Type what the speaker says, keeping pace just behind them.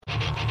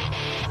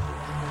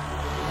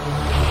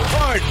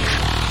Pardon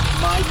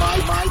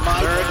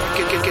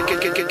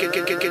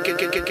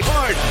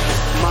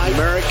my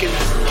American.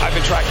 I've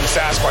been tracking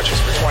Sasquatches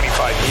for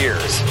 25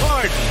 years.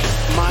 Pardon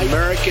my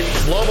American.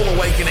 Global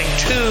awakening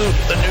to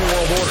the New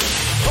World Order.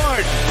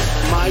 Pardon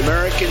my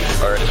American.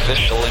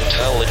 Artificial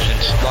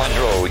intelligence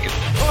android.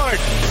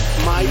 Pardon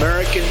my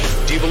American.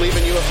 Do you believe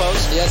in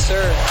UFOs? Yes,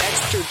 sir.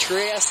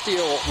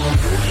 Extraterrestrial.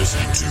 You're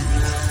listening to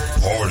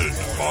Pardon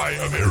My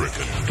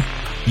American.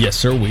 Yes,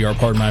 sir. We are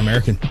Pardon My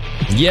American.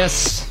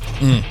 Yes.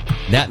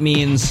 That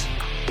means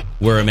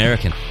we're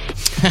American.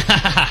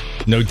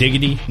 No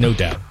diggity, no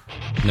doubt.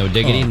 No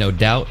diggity, no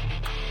doubt.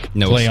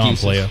 No Play on,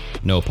 excuses. play up.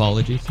 No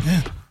apologies.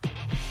 Yeah.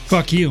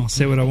 Fuck you. I'll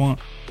say what I want.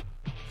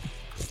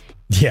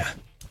 Yeah.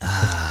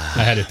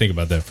 I had to think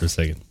about that for a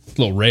second.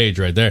 A little rage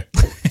right there.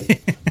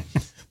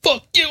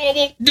 Fuck you. I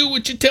won't do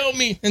what you tell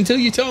me until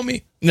you tell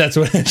me. That's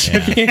what it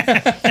should be.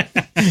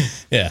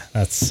 Yeah.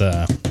 That's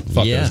fuck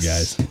those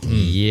guys.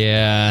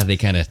 Yeah, they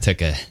kind of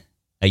took a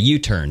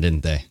U-turn,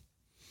 didn't they?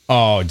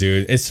 Oh,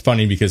 dude. It's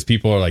funny because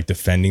people are like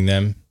defending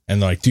them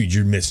and they're like, dude,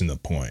 you're missing the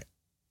point.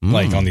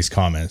 Like on these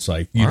comments.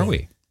 Like, Are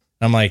we?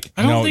 I'm like,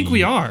 I don't think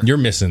we are. You're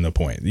missing the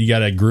point. You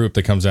got a group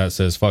that comes out and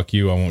says, fuck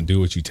you, I won't do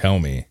what you tell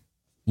me.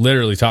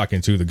 Literally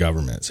talking to the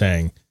government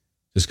saying,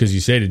 just because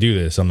you say to do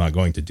this, I'm not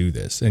going to do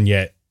this. And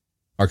yet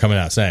are coming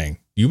out saying,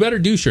 you better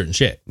do certain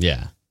shit.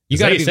 Yeah. You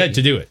got to be said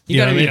to do it. You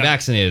got to be what I mean?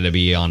 vaccinated to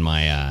be on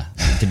my,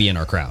 to be in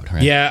our crowd,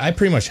 right? Yeah, I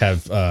pretty much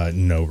have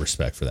no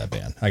respect for that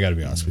band. I got to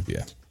be honest with you.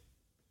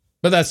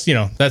 But that's,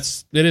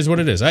 it is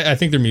what it is. I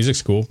think their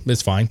music's cool.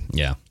 It's fine.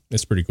 Yeah.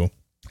 It's pretty cool.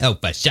 Oh,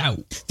 but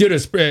shout.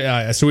 Dude,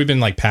 so we've been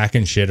like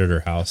packing shit at her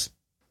house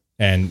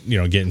and,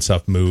 getting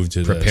stuff moved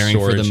to Preparing the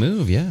storage. for the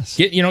move, yes.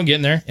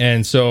 Getting there.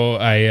 And so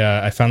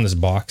I found this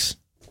box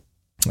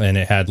and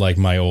it had like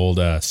my old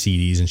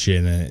CDs and shit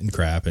in it and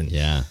crap. And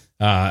yeah,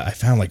 I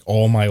found like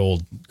all my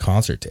old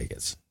concert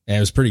tickets and it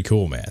was pretty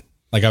cool, man.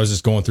 Like I was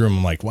just going through them.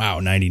 I'm like, wow,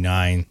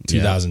 99,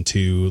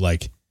 2002,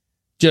 like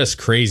just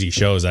crazy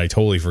shows I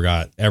totally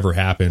forgot ever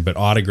happened, but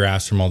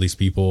autographs from all these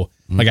people.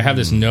 Like I have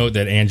this note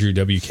that Andrew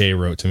WK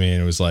wrote to me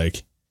and it was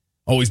like,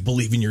 always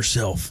believe in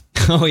yourself.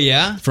 Oh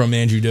yeah. From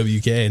Andrew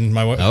WK. And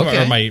my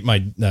Okay. my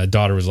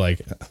daughter was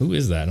like, who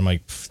is that? And I'm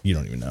like, you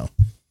don't even know.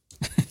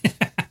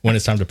 When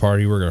it's time to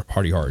party, we're going to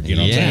party hard. You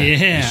know what I'm saying?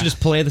 Yeah. You should just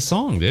play the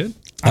song, dude.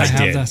 I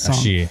have did. that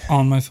song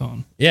on my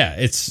phone. Yeah.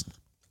 It's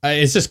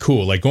just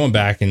cool. Like going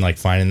back and like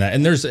finding that.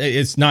 And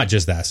it's not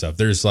just that stuff.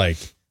 There's like,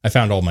 I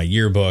found all my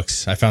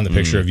yearbooks. I found the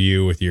picture of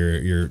you with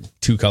your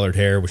two colored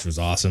hair, which was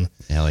awesome.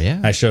 Hell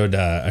yeah. I showed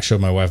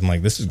my wife. I'm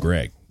like, this is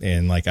Greg.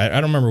 And like, I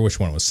don't remember which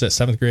one it was.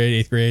 7th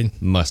grade, 8th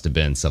grade. Must have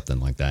been something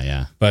like that.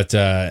 Yeah. But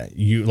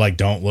you like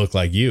don't look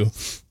like you.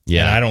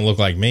 Yeah. And I don't look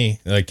like me.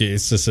 Like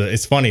it's just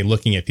it's funny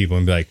looking at people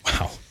and be like,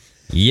 wow.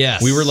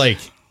 Yes. We were like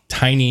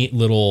tiny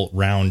little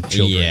round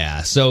children.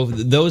 Yeah. So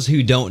those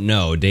who don't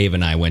know, Dave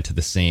and I went to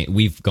the same.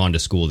 We've gone to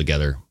school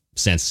together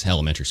since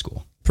elementary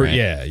school. Right?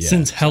 Yeah.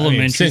 Since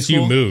elementary since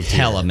school? you moved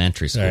here.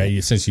 Elementary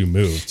school. Since you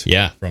moved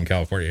from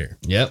California here.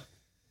 Yep.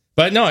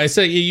 But no, it's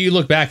like you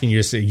look back and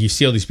you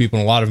see all these people,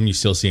 and a lot of them you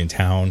still see in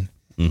town.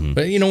 Mm-hmm.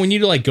 But when you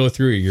like go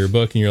through your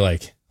yearbook and you're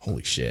like,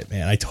 holy shit,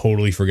 man, I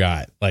totally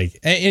forgot. Like,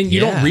 and you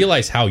don't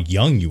realize how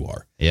young you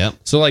are. Yep.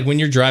 So like when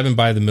you're driving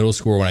by the middle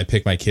school, when I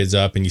pick my kids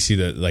up and you see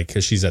the, like,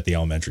 cause she's at the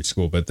elementary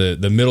school, but the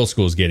middle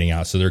school is getting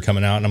out. So they're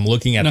coming out and I'm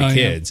looking at the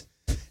kids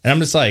and I'm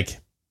just like,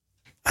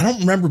 I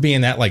don't remember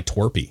being that like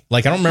twerpy.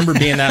 Like, I don't remember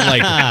being that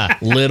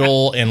like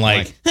little and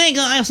like, hey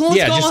guys, let's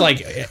go just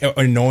like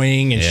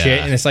annoying and shit.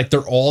 And it's like,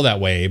 they're all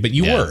that way, but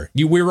we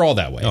were all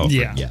that way. Oh,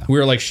 yeah. We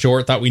were like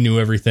short, thought we knew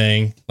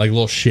everything, like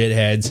little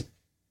shitheads.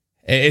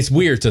 It's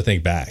weird to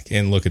think back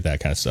and look at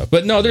that kind of stuff.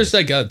 But no, there's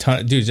like a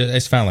ton, dude, I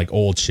just found like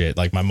old shit,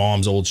 like my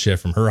mom's old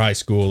shit from her high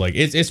school. Like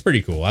it's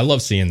pretty cool. I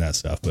love seeing that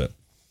stuff. But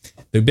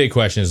the big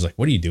question is like,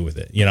 what do you do with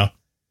it?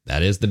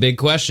 That is the big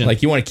question.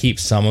 Like you want to keep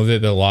some of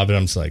it, but a lot of it,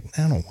 I'm just like,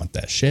 I don't want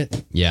that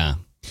shit. Yeah.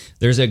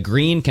 There's a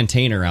green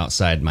container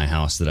outside my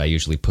house that I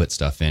usually put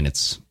stuff in.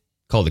 It's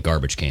called a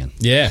garbage can.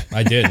 Yeah,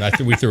 I did.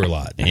 We threw a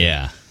lot.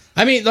 Yeah.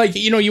 I mean, like,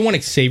 you want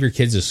to save your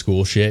kids'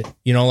 school shit,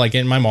 like,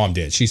 and my mom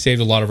did. She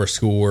saved a lot of our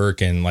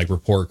schoolwork and like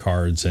report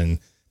cards and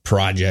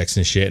projects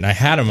and shit. And I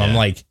had them. Yeah. I'm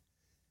like,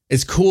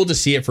 it's cool to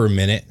see it for a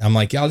minute. I'm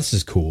like, oh, this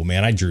is cool,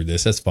 man. I drew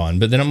this. That's fun.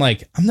 But then I'm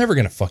like, I'm never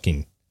going to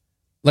fucking,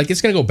 like,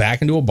 it's going to go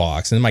back into a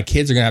box and then my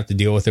kids are going to have to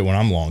deal with it when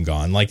I'm long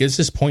gone. Like, it's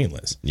just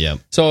pointless. Yeah.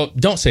 So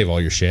don't save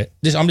all your shit.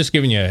 I'm just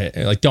giving you,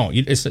 don't.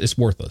 It's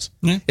worthless.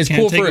 Yeah, it's can't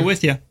cool take for it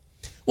with you.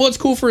 Well, it's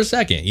cool for a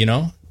second,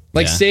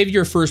 Like, save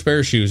your first pair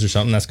of shoes or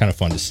something. That's kind of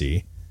fun to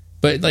see.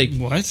 But, like...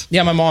 What?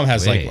 Yeah, my mom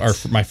has,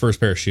 my first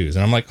pair of shoes.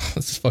 And I'm like, oh,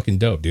 this is fucking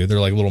dope, dude. They're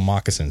like little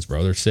moccasins,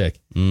 bro. They're sick.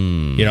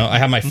 I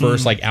have my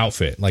first,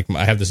 outfit. Like,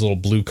 I have this little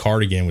blue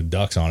cardigan with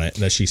ducks on it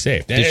that she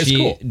saved.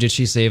 Cool. Did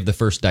she save the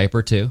first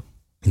diaper, too?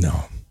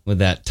 No. With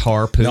that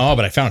tar poop? No,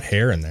 but I found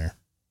hair in there.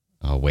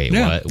 Oh, wait,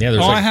 yeah. what?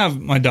 Yeah, I have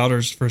my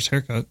daughter's first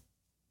haircut.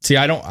 See,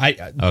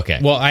 okay.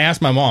 Well, I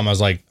asked my mom, I was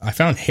like, I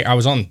found hair. I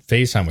was on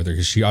FaceTime with her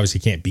because she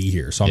obviously can't be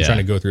here. So I'm trying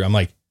to go through. I'm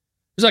like,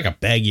 there's like a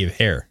baggie of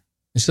hair.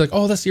 And she's like,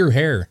 oh, that's your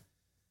hair.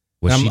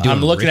 Was she doing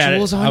I'm looking at it.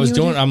 rituals on I was you?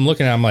 doing. I'm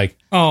looking at. I'm like,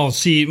 Oh,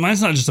 see,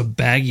 mine's not just a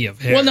baggie of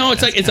hair. well, no,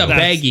 it's like it's a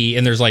That's- baggie,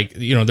 and there's like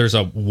there's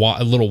a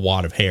little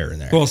wad of hair in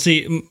there. Well,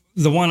 see,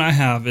 the one I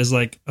have is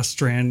like a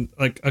strand,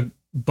 like a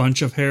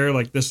bunch of hair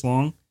like this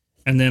long,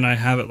 and then I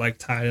have it like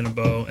tied in a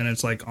bow, and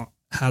it's like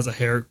has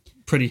a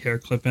pretty hair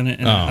clip in it,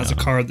 and it has a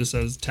card that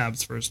says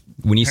tabs first.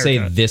 When you say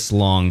haircut. this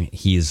long,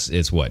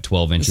 it's what,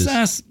 12 inches?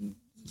 That's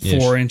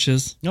 4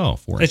 inches. Oh,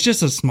 4 It's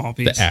just a small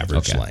piece. The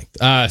average Okay.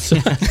 length. So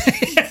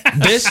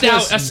this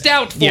a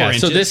stout 4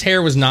 inches. So this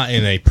hair was not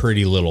in a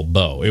pretty little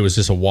bow. It was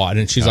just a wad,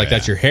 and she's like,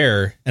 "That's your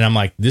hair," and I'm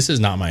like, "This is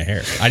not my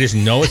hair. I just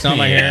know it's not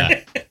my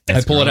hair."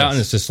 I pull it out, and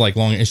it's just like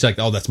long. And she's like,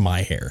 "Oh, that's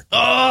my hair."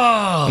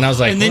 Oh, and I was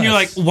like, and then well, you're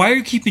like, why are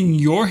you keeping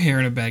your hair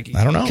in a baggie?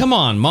 I don't know. Come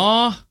on,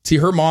 Ma. See,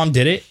 her mom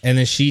did it, and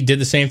then she did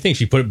the same thing.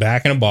 She put it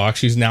back in a box.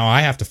 She's now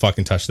I have to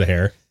fucking touch the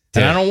hair,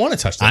 and I don't want to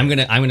touch the hair.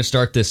 I'm gonna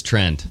start this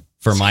trend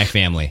for my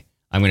family.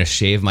 I'm gonna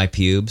shave my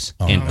pubes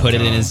and put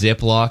it in a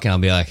Ziploc, and I'll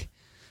be like,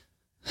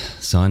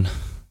 son,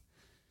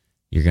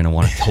 you're gonna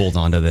want to hold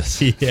on to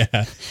this. Yeah.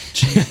 And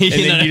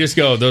then you just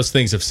go, those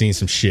things have seen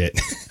some shit.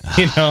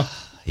 Yeah.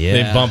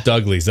 They bumped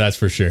uglies, that's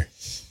for sure.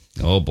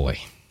 Oh boy.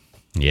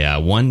 Yeah.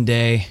 One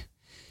day.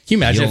 Can you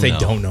imagine You'll if they know.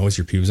 don't know it's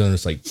your pubes and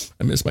it's like,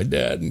 I miss my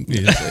dad. And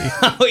it's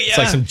like, Oh yeah. it's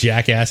like some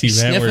jackass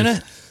event Sniffing where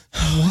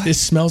it. this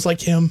smells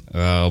like him.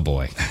 Oh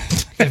boy.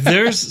 If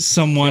there's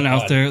someone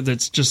out there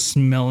that's just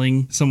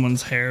smelling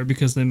someone's hair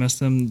because they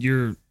missed them,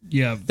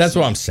 That's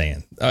what I'm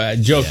saying.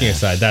 Joking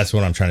aside, that's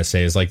what I'm trying to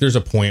say is like there's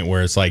a point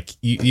where it's like,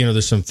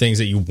 there's some things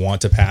that you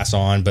want to pass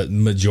on, but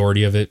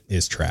majority of it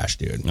is trash,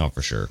 dude. Oh,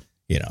 for ssure.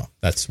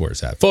 That's where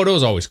it's at. Photo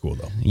is always cool,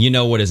 though. You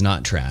know what is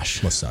not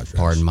trash? What's not trash?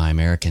 Pardon my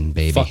American,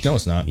 baby. Fuck no,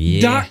 it's not.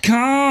 Yeah.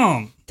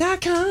 .com.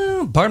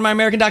 .com.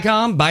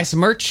 PardonMyAmerican.com. Buy some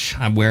merch.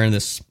 I'm wearing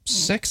this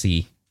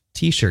sexy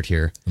t-shirt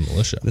here. The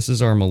militia. This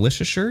is our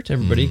militia shirt.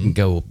 Everybody can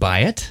go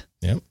buy it.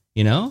 Yep.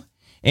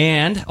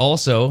 And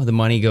also the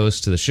money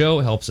goes to the show,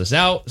 helps us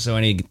out. So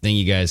anything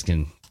you guys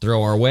can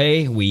throw our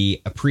way,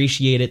 we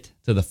appreciate it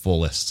to the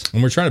fullest.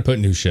 And we're trying to put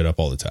new shit up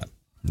all the time.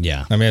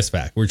 Yeah. I mean, that's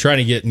fact. We're trying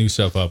to get new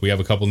stuff up. We have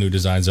a couple new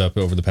designs up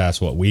over the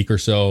past, week or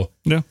so.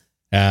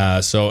 Yeah.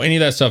 So any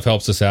of that stuff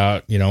helps us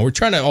out. We're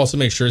trying to also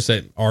make sure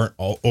that aren't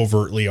all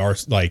overtly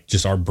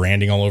just our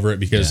branding all over it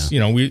because,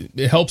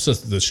 it helps us,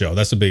 the show.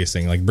 That's the biggest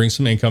thing. Like bring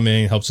some income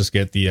in, helps us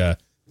get the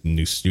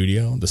new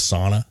studio, the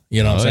sauna,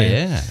 what I'm saying?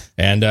 Yeah.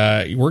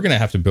 And we're going to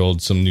have to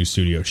build some new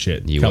studio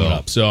shit coming will.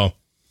 up. So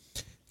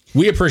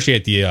we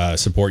appreciate the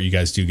support you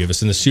guys do give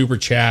us and the super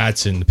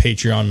chats and the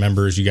Patreon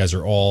members. You guys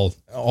are all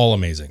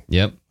amazing.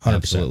 Yep. 100%.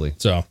 Absolutely.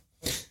 So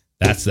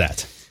that's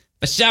that.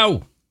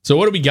 So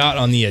what do we got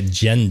on the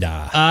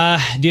agenda?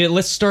 Dude,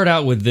 let's start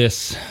out with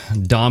this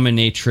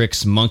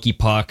dominatrix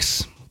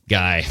monkeypox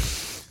guy,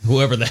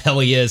 whoever the hell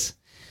he is.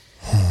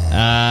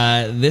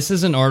 This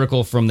is an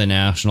article from the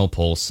National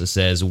Pulse. It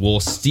says, "Will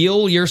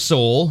steal your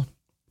soul.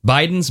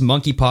 Biden's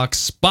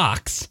monkeypox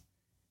Spox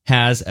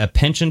has a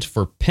penchant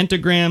for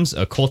pentagrams,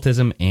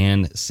 occultism,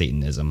 and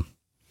Satanism."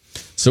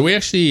 So we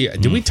actually,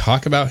 did we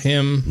talk about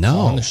him No,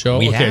 on the show?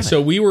 we Okay, haven't.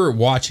 so we were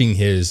watching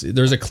there's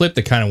a clip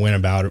that kind of went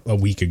about a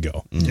week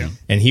ago. Yeah.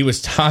 And he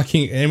was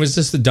talking, and it was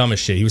just the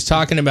dumbest shit. He was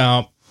talking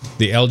about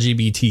the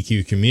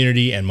LGBTQ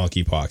community and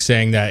monkeypox,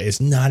 saying that it's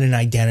not an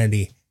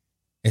identity.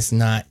 It's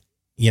not,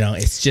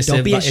 it's just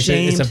Don't be it's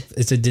ashamed.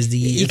 it's a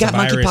disease. You it's got a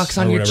virus monkeypox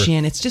or on your whatever.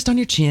 chin. It's just on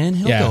your chin.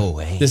 He'll go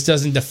away. This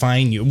doesn't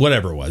define you.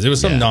 Whatever it was. It was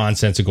some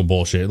nonsensical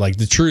bullshit. Like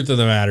the truth of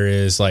the matter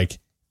is, like,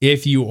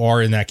 if you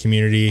are in that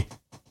community,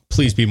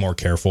 please be more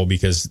careful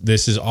because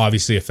this is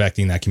obviously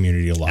affecting that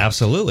community a lot.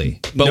 Absolutely.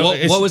 But No,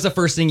 what was the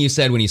first thing you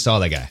said when you saw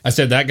that guy? I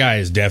said that guy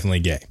is definitely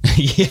gay.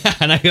 Yeah,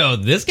 and I go,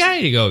 this guy?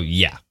 You go,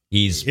 yeah,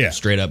 he's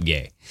straight up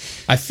gay.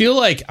 I feel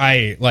like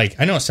I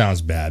know it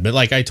sounds bad, but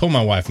like I told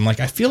my wife, I'm like,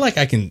 I feel like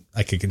I can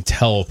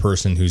tell a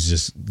person who's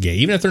just gay,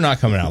 even if they're not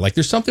coming out. Like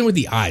there's something with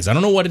the eyes. I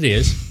don't know what it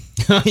is.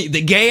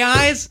 The gay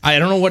eyes? I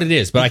don't know what it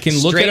is, but I can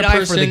look Straight at a eye for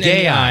person the in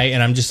gay the eye. eye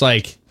and I'm just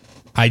like,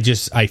 I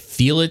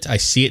feel it. I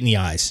see it in the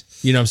eyes.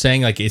 You know what I'm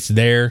saying? Like it's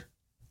there.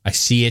 I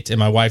see it. And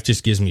my wife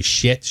just gives me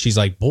shit. She's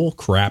like, bull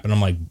crap. And I'm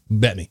like,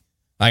 bet me.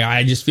 Like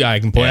I just feel I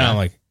can point out. I'm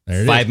like, there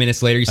it is. 5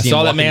 minutes later, you I see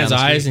saw him that walking man's down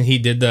the street. eyes and he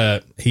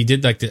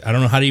did like I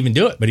don't know how to even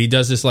do it, but he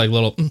does this like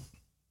little and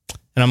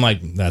I'm like,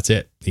 that's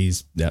it.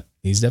 He's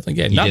definitely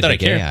gay. You Not did that the I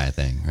care. gay eye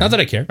thing, right? Not that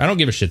I care. I don't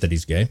give a shit that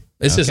he's gay.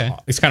 It's Okay.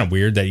 just it's kind of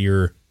weird that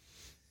you're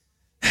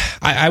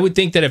I would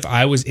think that if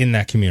I was in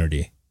that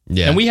community,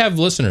 and we have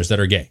listeners that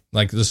are gay.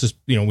 Like this is,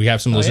 we have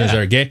some listeners that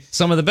are gay.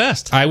 Some of the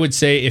best. I would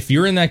say if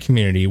you're in that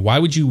community, why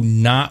would you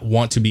not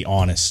want to be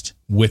honest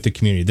with the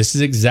community? This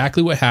is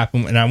exactly what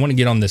happened. And I want to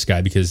get on this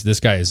guy because this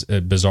guy is a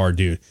bizarre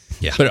dude.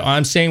 Yeah. But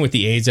I'm saying with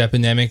the AIDS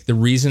epidemic, the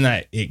reason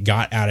that it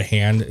got out of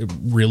hand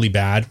really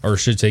bad, or I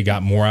should say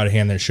got more out of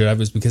hand than it should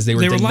have, is because they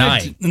were lied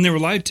denying. to, and they were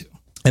lied to.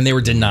 And they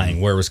were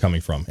denying where it was coming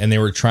from. And they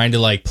were trying to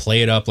like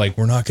play it up like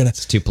we're not going to.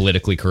 It's too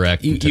politically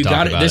correct. You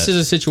got it. This is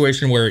a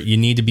situation where you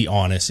need to be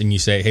honest and you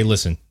say, hey,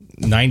 listen,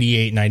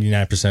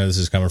 99% of this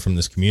is coming from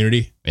this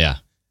community. Yeah.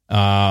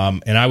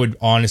 And I would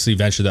honestly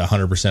venture that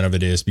 100% of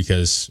it is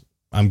because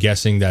I'm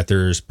guessing that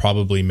there's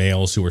probably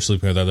males who are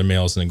sleeping with other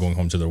males and then going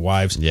home to their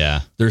wives.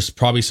 Yeah. There's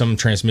probably some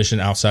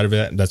transmission outside of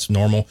it. That's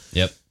normal.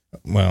 Yep.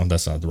 Well,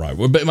 that's not the right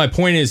word. But my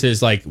point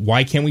is like,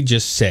 why can't we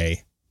just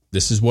say,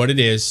 this is what it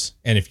is?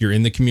 And if you're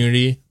in the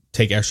community,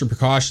 take extra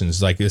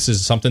precautions. Like, this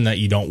is something that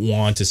you don't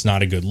want. It's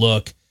not a good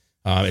look.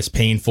 It's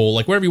painful.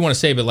 Like, whatever you want to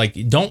say, but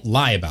like, don't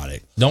lie about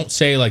it. Don't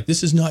say like,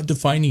 this is not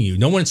defining you.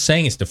 No one's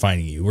saying it's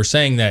defining you. We're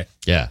saying that,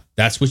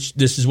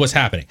 this is what's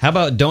happening. How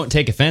about don't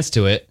take offense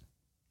to it?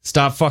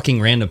 Stop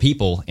fucking random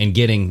people and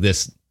getting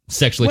this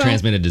sexually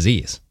transmitted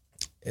disease.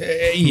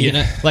 You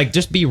know, like,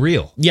 just be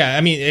real. Yeah,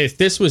 I mean, if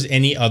this was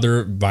any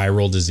other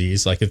viral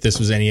disease, like if this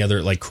was any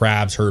other, like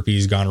crabs,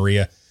 herpes,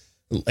 gonorrhea,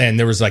 and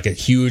there was like a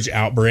huge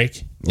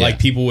outbreak, like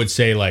people would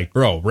say like,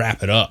 bro,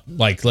 wrap it up.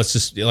 Like, let's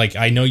just, like,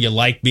 I know you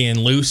like being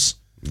loose.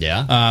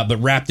 Yeah. But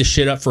wrap this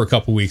shit up for a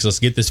couple weeks. Let's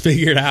get this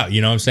figured out.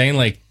 You know what I'm saying?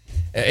 Like,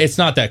 it's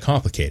not that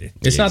complicated.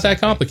 It's not that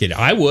complicated.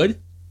 I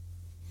would.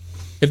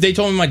 If they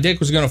told me my dick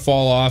was going to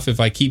fall off if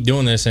I keep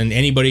doing this, and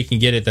anybody can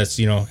get it that's,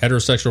 you know,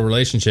 heterosexual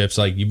relationships,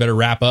 like, you better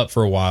wrap up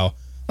for a while.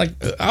 Like,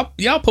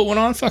 I'll put one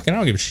on. Fucking, I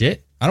don't give a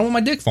shit. I don't want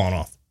my dick falling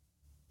off.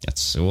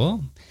 That's,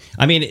 well,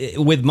 I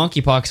mean, with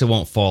monkeypox, it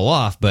won't fall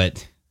off,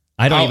 but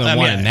I don't even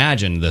want to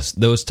imagine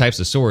those types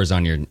of sores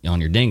on your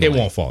ding. It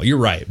won't fall. You're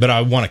right. But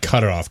I want to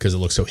cut it off because it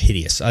looks so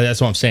hideous. That's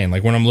what I'm saying.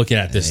 Like, when I'm looking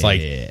at this,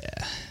 like,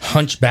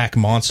 hunchback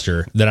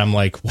monster that I'm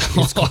like,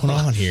 what's going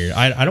on here?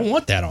 I don't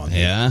want that on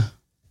here. Yeah.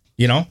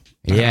 You know?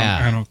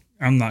 Yeah.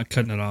 I'm not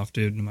cutting it off,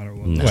 dude, no matter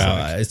what. No.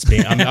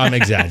 Well, I'm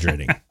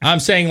exaggerating. I'm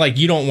saying, like,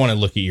 you don't want to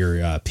look at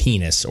your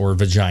penis or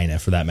vagina,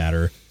 for that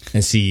matter,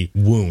 and see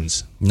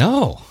wounds.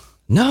 No.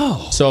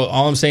 So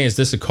all I'm saying is,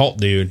 this occult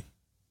dude,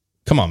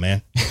 come on,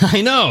 man.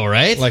 I know,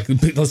 right? Like,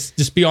 let's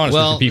just be honest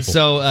with the people.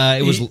 So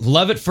it was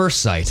love at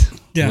first sight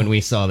when we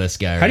saw this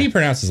guy. Right? How do you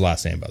pronounce his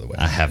last name, by the way?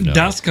 I have no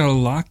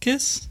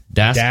Daskalakis?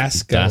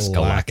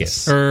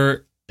 Daskalakis.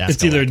 Or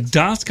it's either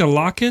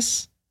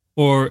Daskalakis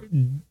or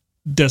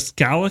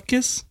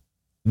Daskalakis.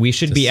 We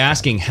should be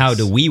asking, how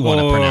do we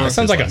want to pronounce it?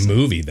 Sounds like a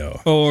movie, though.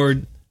 Or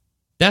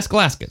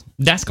Daskalakis.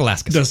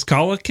 Daskalakis.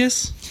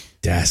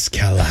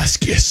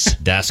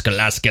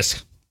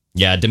 Daskalakis.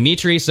 Yeah,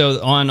 Demetre.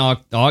 So on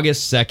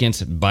August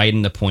 2nd,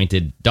 Biden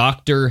appointed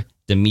Dr.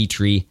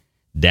 Demetre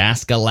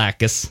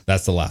Daskalakis.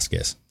 That's the last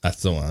kiss.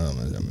 That's the one.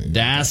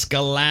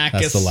 Daskalakis.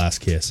 That's the last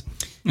kiss.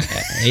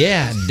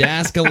 Yeah,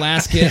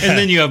 Daskalakis. And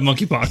then you have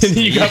monkeypox. And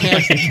then you got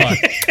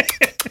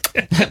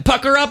monkeypox.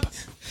 Pucker up.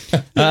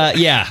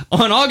 Yeah.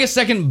 On August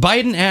 2nd,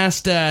 Biden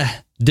asked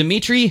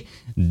Demetre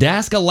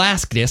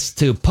Daskalakis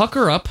to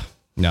pucker up.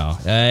 No.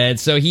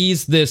 So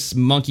he's this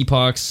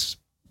monkeypox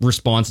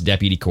response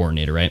deputy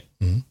coordinator, right?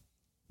 Mm-hmm.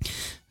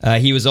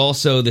 He was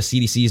also the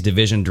CDC's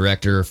division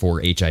director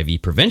for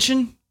HIV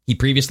prevention. He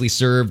previously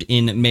served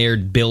in Mayor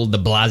Bill de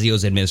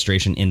Blasio's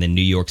administration in the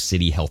New York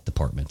City Health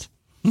Department.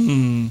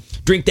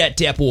 Drink that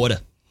tap water,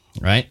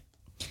 right?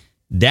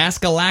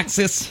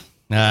 Daskalakis,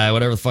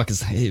 whatever the fuck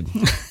is...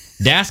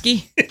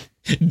 Dasky?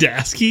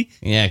 Dasky?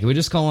 Yeah, can we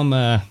just call him...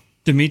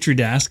 Demetre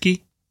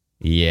Dasky?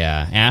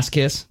 Yeah,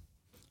 Askis.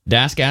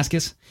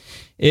 Daskaskis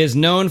is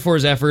known for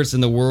his efforts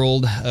in the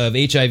world of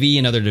HIV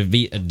and other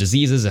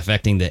diseases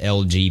affecting the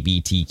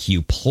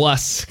LGBTQ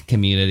plus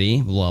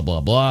community, blah,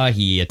 blah, blah.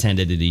 He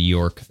attended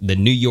the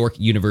New York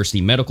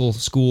University Medical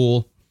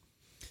School,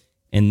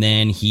 and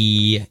then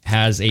he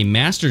has a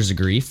master's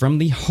degree from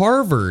the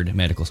Harvard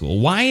Medical School.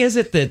 Why is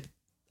it that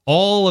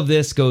all of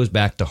this goes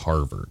back to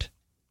Harvard?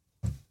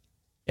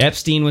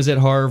 Epstein was at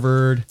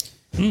Harvard.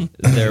 They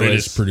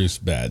just produce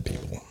bad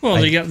people.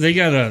 Well, they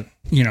gotta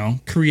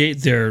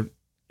create their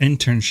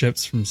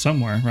internships from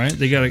somewhere, right?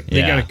 They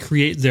gotta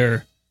create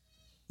their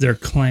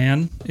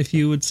clan, if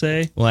you would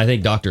say. Well, I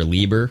think Dr.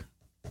 Lieber,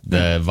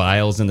 the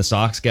vials in the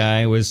socks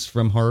guy, was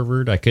from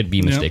Harvard. I could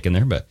be mistaken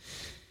there, but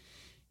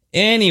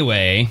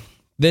anyway,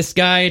 this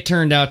guy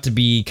turned out to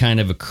be kind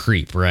of a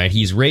creep, right?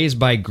 He's raised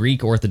by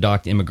Greek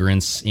Orthodox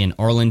immigrants in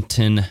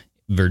Arlington,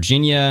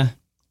 Virginia,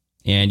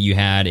 and you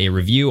had a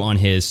review on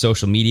his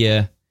social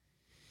media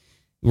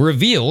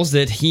reveals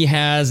that he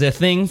has a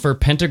thing for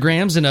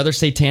pentagrams and other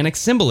satanic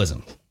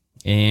symbolism.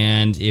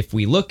 And if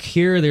we look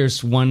here,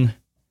 there's one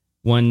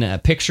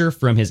picture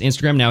from his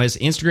Instagram. Now, his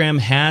Instagram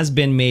has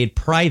been made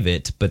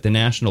private, but the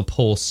National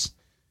Pulse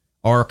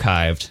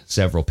archived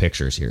several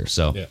pictures here.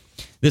 So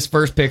this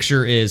first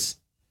picture is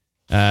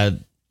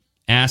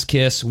ass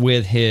kiss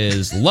with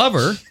his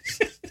lover.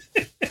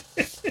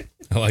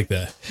 I like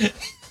that.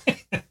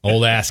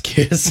 Old ass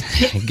kiss.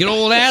 Good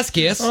old ass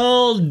kiss.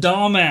 Old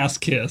dumb ass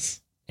kiss.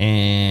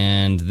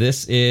 And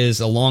this is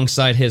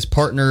alongside his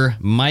partner,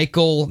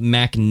 Michael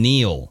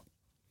McNeil.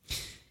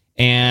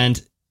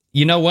 And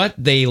you know what?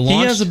 He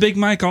has a big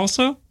mic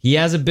also? He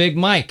has a big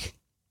mic.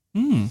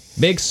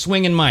 Big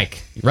swinging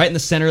mic. Right in the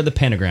center of the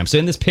pentagram. So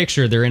in this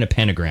picture, they're in a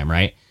pentagram,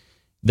 right?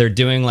 They're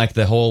doing like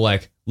the whole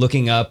like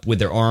looking up with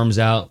their arms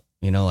out,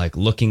 like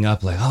looking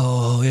up like,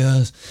 oh,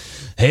 yes,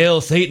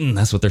 hail Satan.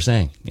 That's what they're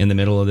saying in the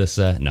middle of this.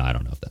 No, I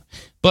don't know if that.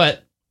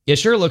 But it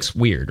sure looks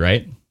weird,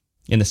 right?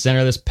 In the center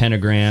of this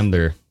pentagram,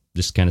 they're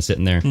just kind of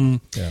sitting there.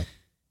 Yeah.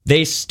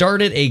 They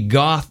started a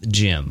goth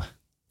gym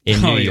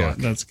in New York.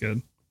 Yeah, that's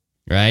good.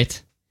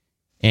 Right?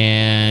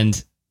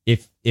 And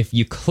if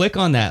you click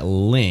on that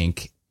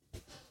link,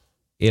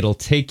 it'll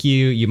take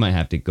you might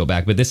have to go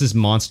back, but this is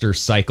Monster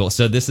Cycle.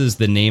 So this is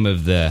the name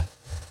of the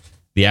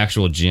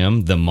actual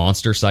gym, the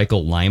Monster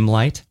Cycle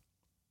Limelight.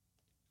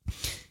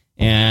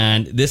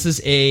 And this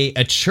is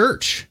a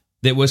church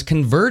that was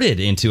converted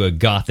into a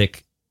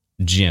gothic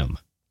gym.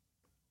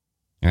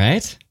 All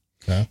right?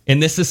 Okay.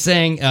 And this is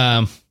saying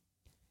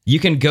you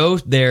can go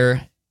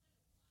there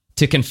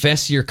to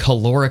confess your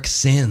caloric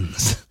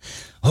sins.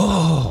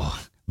 Oh,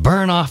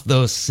 burn off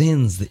those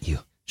sins that you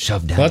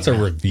shoved down. Well, that's a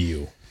your mouth.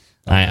 review.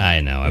 I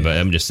know, but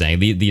I'm just saying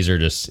these are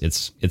just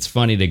it's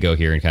funny to go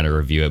here and kind of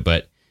review it,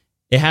 but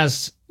it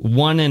has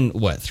 1 and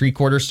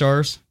 3/4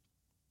 stars.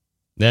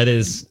 That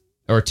is,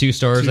 or 2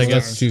 stars, I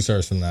guess. 2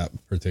 stars from that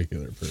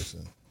particular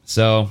person.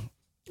 So,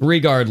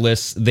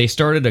 regardless, they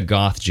started a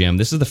goth gym.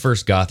 This is the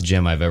first goth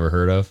gym I've ever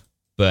heard of.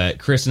 But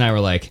Chris and I were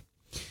like,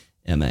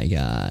 oh my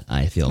God,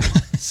 I feel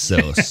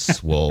so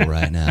swole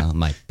right now.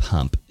 My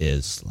pump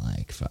is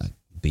like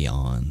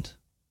beyond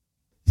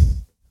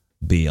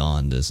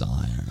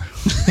desire.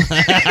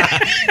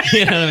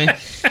 You know what I mean?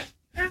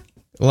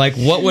 Like,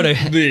 what would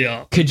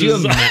a... Could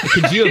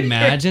you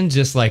imagine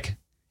just like,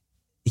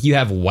 you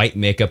have white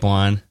makeup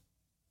on,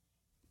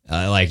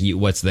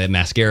 what's the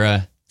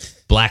mascara,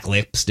 black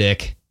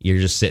lipstick, you're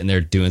just sitting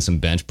there doing some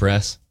bench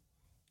press?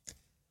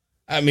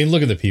 I mean,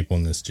 look at the people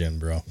in this gym,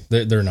 bro.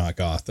 They're not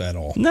goth at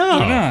all. No,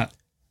 They're not.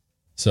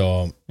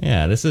 So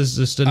yeah, this is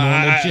just a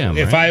normal gym.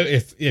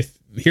 If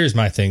here's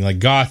my thing, like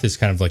goth is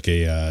kind of like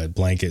a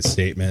blanket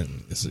statement.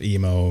 It's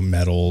emo,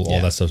 metal,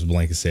 all that stuff's a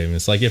blanket statement.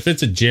 It's like if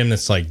it's a gym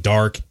that's like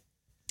dark,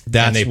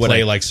 and they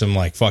play like some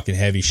like fucking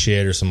heavy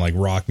shit or some like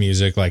rock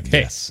music, like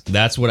hey, yes,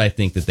 that's what I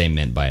think that they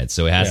meant by it.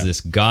 So it has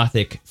this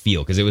gothic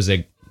feel because it was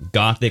a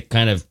gothic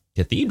kind of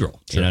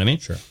cathedral. Sure, you know what I mean?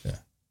 Sure. Yeah.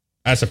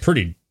 That's a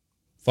pretty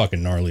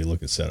fucking gnarly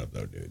looking setup,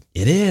 though, dude.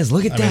 It is.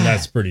 Look at that. I mean,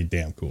 that's pretty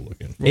damn cool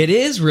looking. It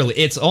is really.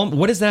 It's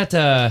what is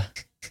that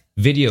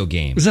video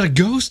game? Is that a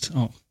ghost?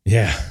 Oh,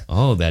 yeah.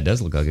 Oh, that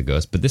does look like a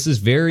ghost. But this is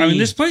very. I mean,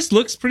 this place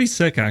looks pretty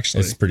sick,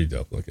 actually. It's pretty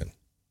dope looking.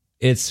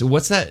 It's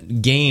what's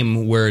that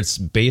game where it's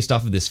based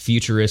off of this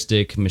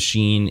futuristic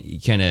machine,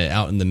 kind of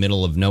out in the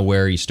middle of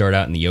nowhere. You start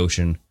out in the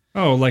ocean.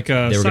 Oh, like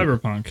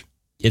Cyberpunk.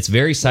 It's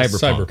very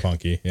cyberpunk.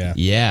 Cyberpunky, yeah.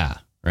 Yeah.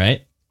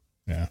 Right.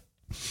 Yeah.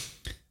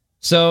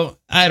 So,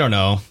 I don't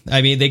know.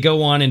 I mean, they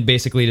go on and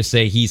basically to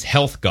say he's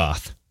health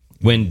goth.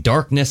 When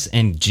darkness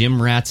and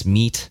gym rats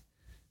meet.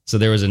 So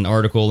there was an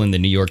article in the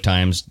New York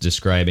Times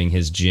describing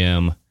his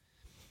gym.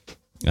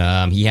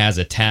 He has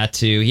a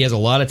tattoo. He has a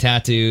lot of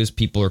tattoos.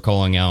 People are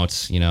calling out,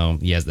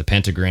 he has the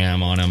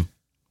pentagram on him.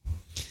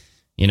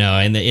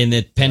 In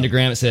the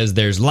pentagram it says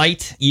there's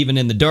light even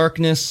in the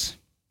darkness.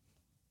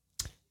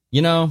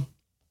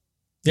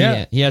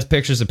 Yeah, he has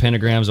pictures of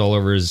pentagrams all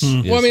over his.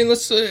 Well, I mean,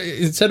 let's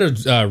instead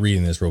of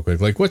reading this real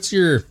quick, like, what's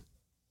your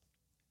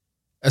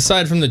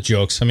aside from the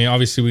jokes? I mean,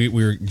 obviously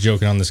we were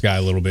joking on this guy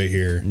a little bit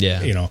here.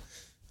 Yeah,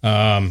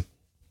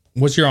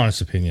 what's your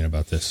honest opinion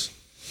about this?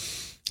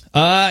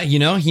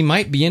 He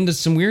might be into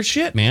some weird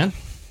shit, man,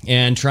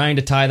 and trying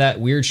to tie that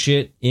weird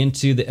shit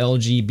into the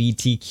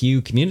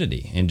LGBTQ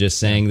community, and just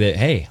saying that,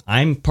 hey,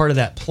 I'm part of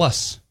that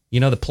plus.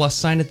 The plus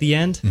sign at the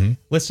end. Mm-hmm.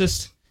 Let's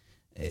just.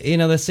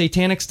 The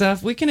satanic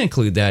stuff, we can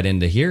include that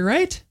into here,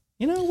 right?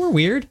 We're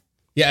weird.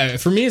 Yeah,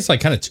 for me, it's like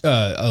kind of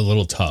a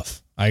little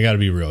tough. I got to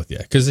be real with you.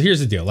 Because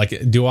here's the deal.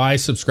 Like, do I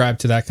subscribe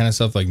to that kind of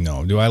stuff? Like,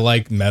 no. Do I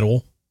like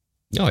metal?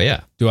 Oh,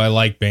 yeah. Do I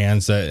like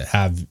bands that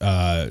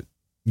have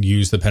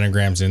used the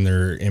pentagrams in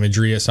their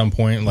imagery at some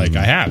point? Like,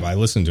 I have. I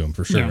listen to them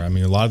for sure. Yeah. I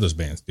mean, a lot of those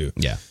bands do.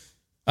 Yeah.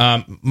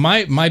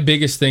 My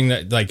biggest thing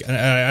that, like,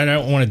 I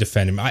don't want to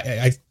defend him.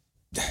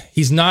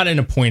 He's not an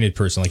appointed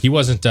person. Like, he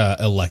wasn't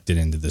elected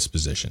into this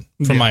position,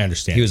 from my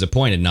understanding. He was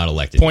appointed, not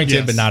elected.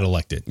 Appointed, but not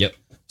elected. Yep.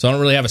 So I don't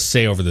really have a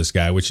say over this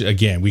guy, which,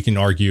 again, we can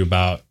argue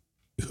about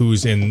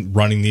who's in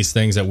running these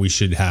things that we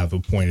should have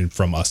appointed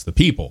from us, the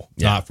people,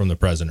 not from the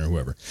president or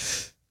whoever.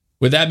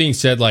 With that being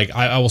said, like,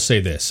 I will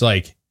say this.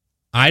 Like,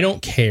 I don't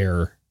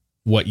care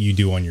what you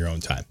do on your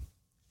own time.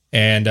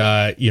 And,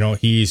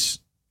 he's,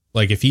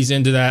 like, if he's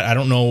into that, I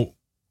don't know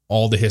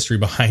all the history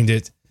behind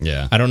it.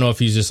 Yeah. I don't know if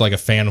he's just like a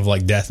fan of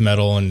like death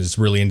metal and is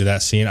really into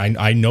that scene.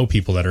 I know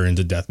people that are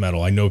into death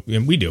metal. I know,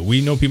 and we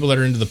know people that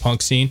are into the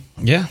punk scene.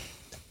 Yeah.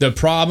 The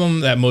problem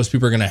that most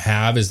people are going to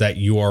have is that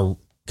you are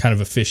kind of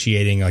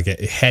officiating, like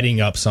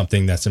heading up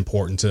something that's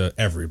important to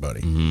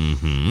everybody.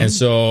 Mm-hmm. And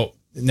so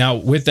now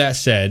with that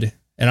said,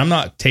 and I'm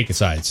not taking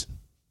sides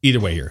either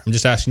way here. I'm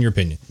just asking your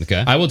opinion.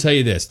 Okay. I will tell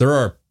you this. There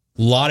are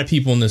a lot of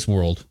people in this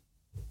world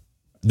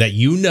that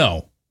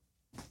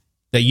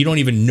that you don't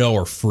even know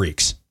are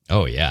freaks.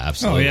 Oh, yeah,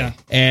 absolutely. Oh, yeah.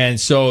 And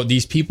so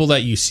these people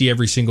that you see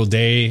every single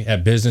day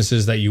at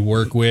businesses that you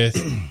work with,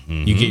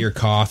 you get your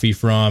coffee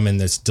from,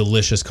 and it's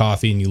delicious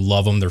coffee, and you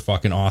love them. They're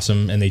fucking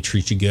awesome, and they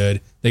treat you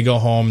good. They go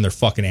home, and they're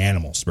fucking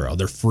animals, bro.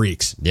 They're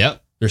freaks.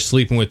 Yep. They're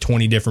sleeping with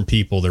 20 different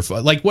people. They're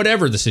like,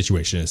 whatever the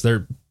situation is,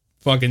 they're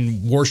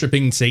fucking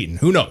worshiping Satan.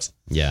 Who knows?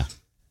 Yeah.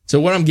 So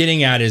what I'm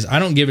getting at is I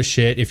don't give a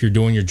shit if you're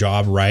doing your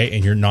job right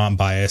and you're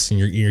non-biased and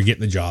you're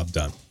getting the job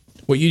done.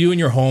 What you do in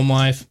your home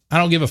life, I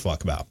don't give a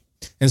fuck about.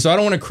 And so I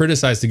don't want to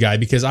criticize the guy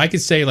because I could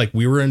say like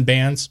we were in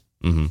bands.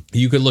 Mm-hmm.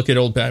 You could look at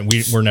old band.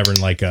 We're never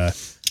in like a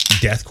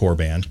deathcore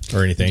band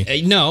or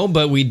anything. No,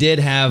 but we did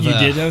have. You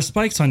did have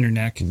spikes on your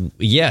neck.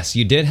 Yes,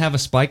 you did have a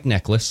spiked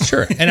necklace.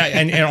 Sure,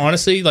 and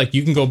honestly, like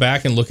you can go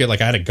back and look at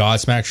like I had a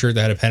Godsmack shirt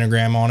that had a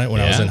pentagram on it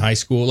when I was in high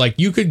school. Like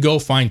you could go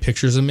find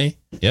pictures of me.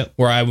 Yep.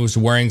 Where I was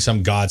wearing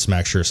some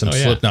Godsmack shirt, some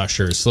Slipknot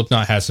shirt.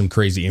 Slipknot has some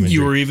crazy imagery.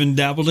 You were even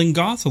dabbled in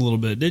goth a little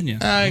bit, didn't you?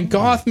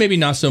 Goth, maybe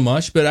not so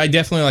much, but I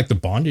definitely like the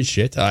bondage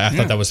shit. I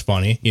thought that was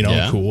funny,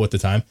 cool at the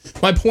time.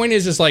 My point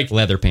is like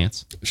leather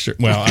pants. Sure.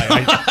 Well,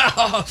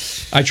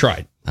 I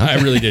tried. Okay.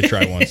 I really did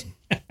try once.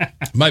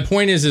 My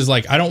point is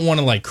like I don't want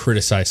to like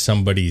criticize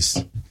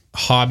somebody's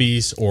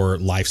hobbies or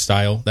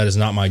lifestyle. That is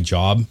not my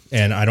job,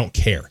 and I don't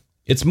care.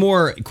 It's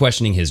more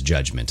questioning his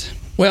judgment.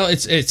 Well,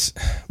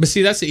 but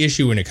see, that's the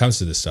issue when it comes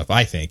to this stuff,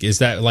 I think, is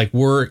that like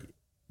we're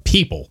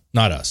people,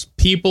 not us.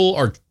 People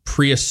are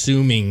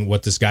pre-assuming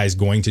what this guy's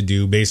going to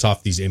do based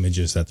off these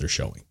images that they're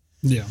showing.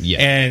 Yeah.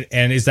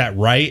 And is that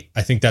right?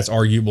 I think that's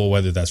arguable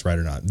whether that's right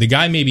or not. The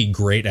guy may be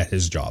great at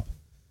his job.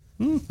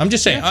 I'm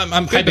just saying, I'm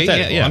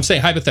hypothetical. I'm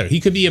saying hypothetical. He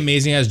could be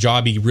amazing at his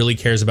job. He really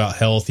cares about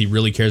health. He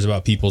really cares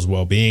about people's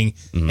well-being.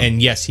 Mm-hmm.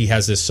 And yes, he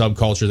has this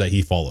subculture that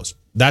he follows.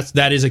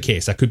 That is a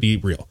case. That could be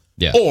real.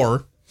 Yeah.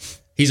 Or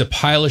he's a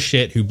pile of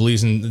shit who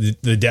believes in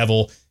the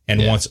devil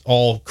and wants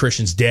all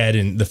Christians dead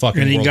and the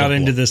fucking. And he world got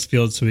into this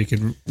field so he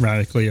could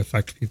radically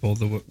affect people.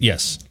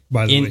 Yes.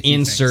 By the way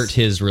insert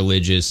his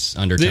religious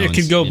undertones. It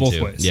could go both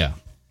ways. Yeah.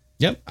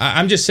 Yep.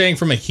 I'm just saying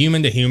from a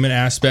human to human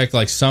aspect,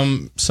 like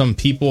some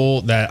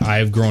people that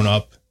I've grown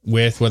up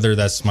with, whether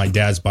that's my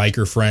dad's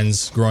biker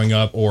friends growing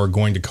up or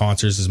going to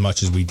concerts as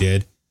much as we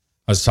did.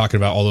 I was talking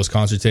about all those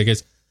concert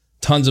tickets.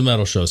 Tons of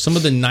metal shows. Some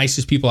of the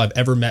nicest people I've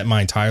ever met in my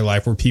entire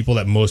life were people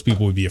that most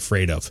people would be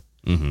afraid of.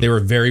 Mm-hmm. They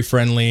were very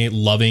friendly,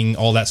 loving,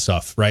 all that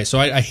stuff, right? So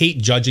I hate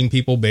judging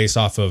people based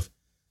off of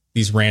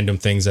these random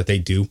things that they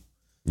do.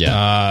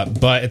 Yeah.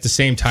 But at the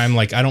same time,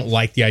 like I don't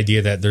like the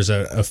idea that there's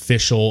an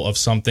official of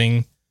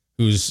something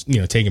who's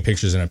taking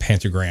pictures in a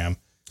pentagram.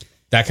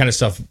 That kind of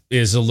stuff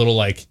is a little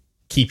like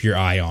keep your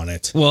eye on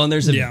it. Well, and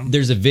there's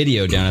a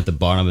video down at the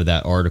bottom of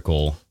that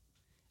article.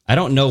 I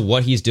don't know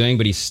what he's doing,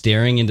 but he's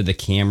staring into the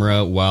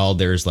camera while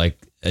there's like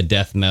a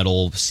death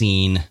metal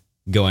scene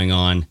going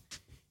on.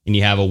 And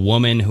you have a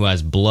woman who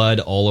has blood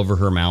all over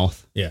her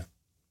mouth. Yeah.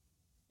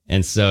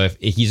 And so if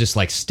he just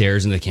like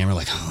stares into the camera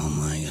like, oh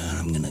my God,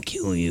 I'm going to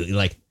kill you.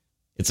 Like,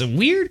 it's a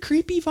weird,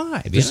 creepy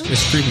vibe. It's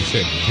creepy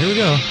shit. Here we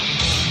go.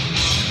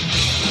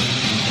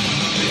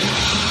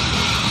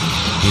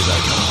 He's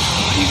like,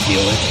 oh, do you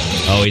feel it?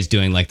 Oh, he's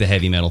doing like the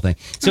heavy metal thing.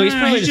 So he's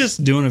probably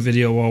just doing a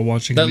video while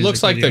watching. That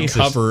looks like the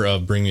cover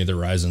of Bring Me the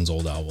Horizon's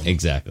old album.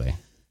 Exactly.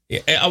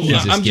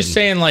 I'm just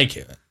saying,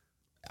 like,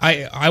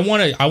 I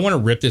want to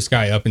rip this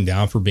guy up and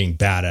down for being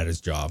bad at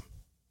his job.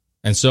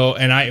 And so,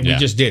 we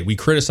just did. We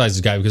criticized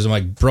this guy because I'm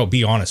like, bro,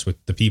 be honest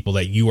with the people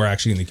that you are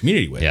actually in the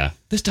community with. Yeah.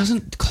 This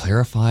doesn't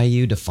clarify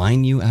you,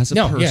 define you as a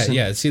person.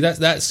 Yeah. See,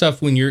 that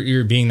stuff when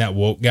you're being that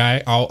woke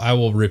guy, I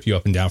will rip you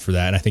up and down for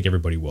that. And I think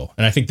everybody will.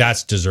 And I think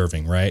that's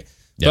deserving, right?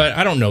 Yeah. But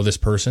I don't know this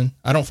person.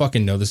 I don't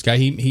fucking know this guy.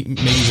 He maybe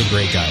he's a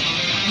great guy.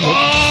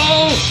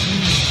 Oh!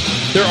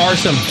 There are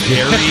some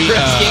very...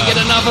 can't get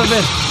enough of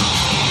it.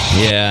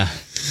 Yeah.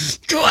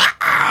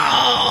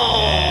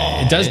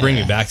 It does bring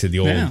me back to the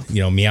old,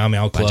 Meow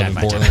Meow Club in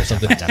Portland or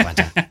something.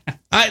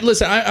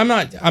 I'm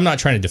not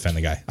trying to defend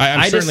the guy.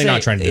 I'm certainly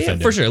not trying to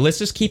defend him. For sure. Let's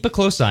just keep a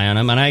close eye on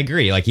him. And I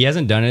agree. Like, he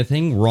hasn't done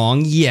anything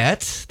wrong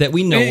yet that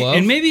we know of.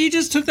 And maybe he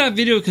just took that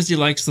video because he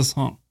likes the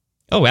song.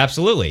 Oh,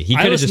 absolutely.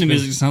 I listen to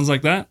music that sounds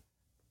like that.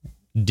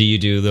 Do you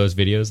do those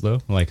videos,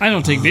 though? Like, I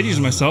don't take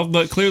videos myself,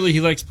 but clearly he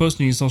likes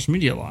posting on social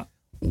media a lot.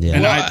 Yeah.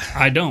 And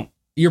I don't.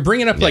 You're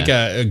bringing up like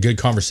a good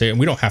conversation.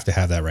 We don't have to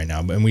have that right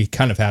now, and we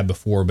kind of had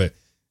before, but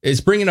it's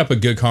bringing up a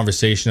good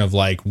conversation of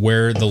like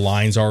where the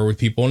lines are with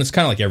people. And it's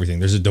kind of like everything.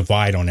 There's a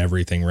divide on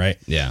everything, right?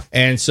 Yeah.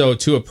 And so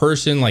to a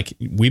person, like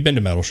we've been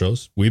to metal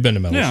shows.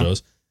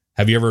 Shows.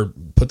 Have you ever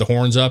put the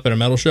horns up at a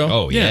metal show?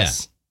 Oh,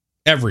 yes.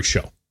 Every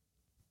show.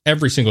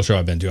 Every single show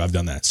I've been to, I've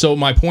done that. So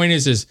my point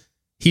is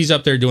he's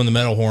up there doing the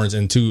metal horns,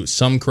 and to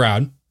some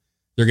crowd,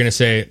 they're going to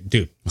say,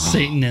 dude.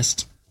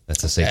 Satanist.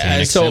 That's a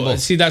satanic symbol.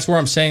 See, that's where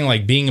I'm saying,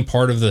 like, being a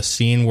part of the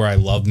scene where I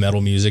love metal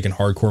music and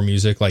hardcore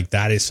music, like,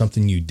 that is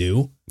something you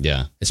do.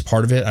 Yeah. It's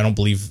part of it. I don't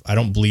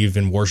believe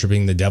in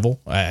worshiping the devil,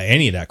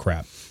 any of that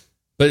crap.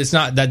 But it's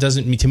not, that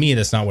doesn't, to me,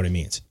 that's not what it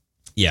means.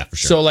 Yeah, for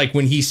sure. So, like,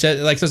 when he said,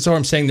 like, that's what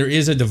I'm saying, there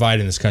is a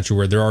divide in this country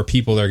where there are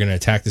people that are going to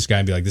attack this guy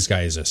and be like, this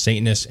guy is a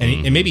Satanist.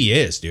 And, and maybe he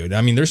is, dude.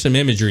 I mean, there's some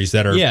imageries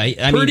that are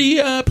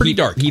pretty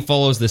dark. He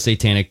follows the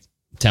Satanic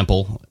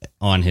Temple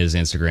on his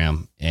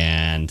Instagram,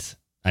 and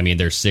I mean,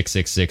 there's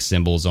 666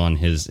 symbols on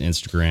his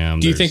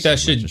Instagram. Do you think that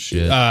should,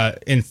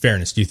 in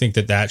fairness, do you think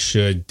that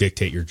should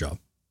dictate your job?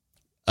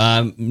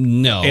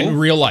 No. In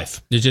real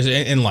life. Just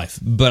in life.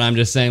 But I'm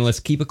just saying, let's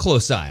keep a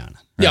close eye on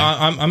it.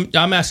 Right?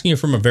 Yeah, I'm asking you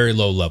from a very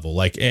low level,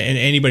 like, and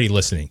anybody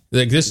listening,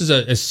 like, this is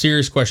a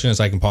serious question as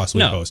I can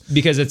possibly pose.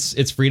 Because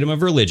it's freedom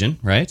of religion,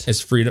 right?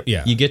 It's freedom.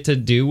 Yeah, you get to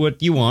do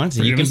what you want.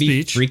 Freedom you can of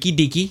be speech. freaky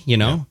deaky, you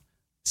know.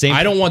 Same.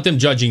 I don't want them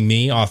judging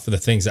me off of the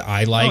things that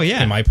I like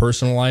in my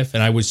personal life,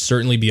 and I would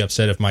certainly be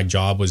upset if my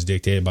job was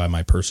dictated by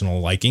my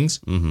personal likings.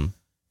 Mm-hmm.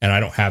 And I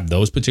don't have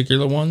those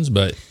particular ones,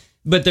 but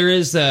there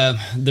is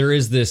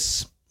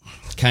this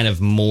kind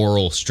of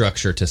moral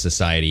structure to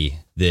society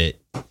that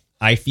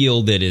I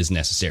feel that is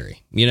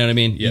necessary. You know what I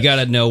mean? Yes. You got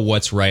to know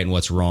what's right and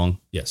what's wrong.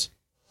 Yes.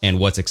 And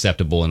what's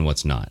acceptable and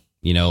what's not.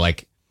 You know,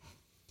 like,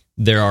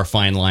 there are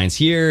fine lines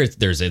here.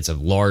 It's a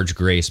large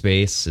gray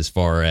space as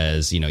far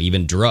as, you know,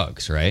 even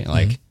drugs, right?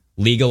 Like,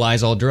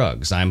 legalize all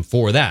drugs. I'm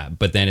for that.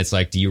 But then it's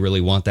like, do you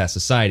really want that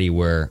society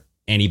where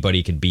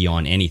anybody could be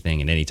on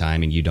anything at any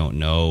time and you don't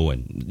know?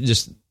 And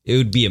just, it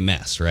would be a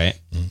mess, right?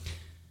 Mm-hmm.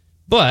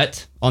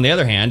 But on the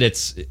other hand,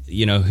 it's,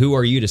 you know, who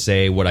are you to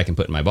say what I can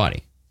put in my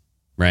body,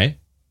 right?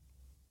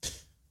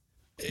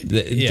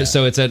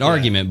 So it's an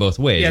argument both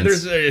ways.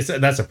 Yeah,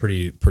 that's a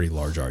pretty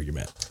large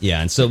argument.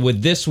 Yeah, and so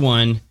with this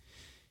one,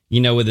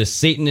 you know, with the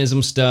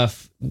Satanism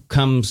stuff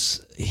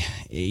comes,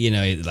 you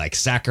know, like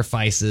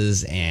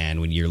sacrifices,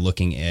 and when you're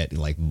looking at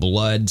like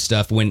blood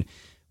stuff, when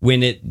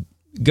it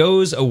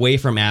goes away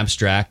from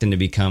abstract and it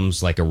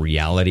becomes like a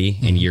reality,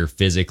 and you're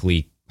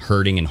physically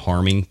hurting and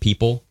harming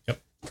people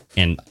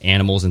and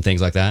animals and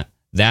things like that,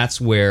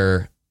 that's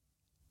where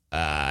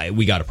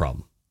we got a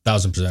problem.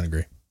 1000%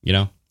 agree. You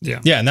know?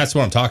 Yeah, and that's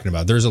what I'm talking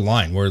about. There's a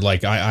line where,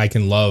 like, I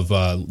can love,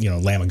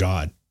 Lamb of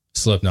God,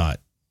 Slipknot,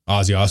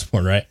 Ozzy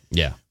Osbourne, right?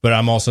 Yeah. But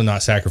I'm also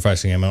not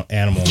sacrificing an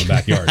animal in the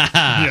backyard.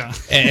 Yeah.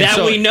 And that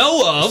so, we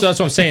know of. So that's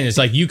what I'm saying. It's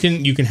like you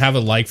can have a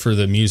like for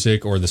the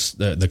music or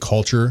the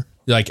culture.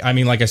 Like, I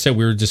mean, like I said,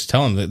 we were just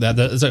telling that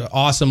it's an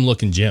awesome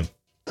looking gym.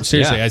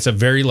 Seriously, it's a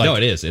very, like... No,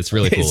 it is. It's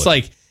really cool. It's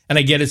like, and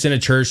I get it's in a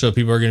church, so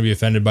people are going to be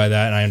offended by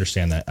that, and I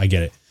understand that. I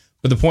get it.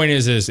 But the point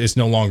is it's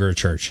no longer a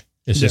church.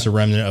 It's just a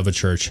remnant of a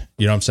church.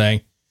 You know what I'm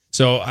saying?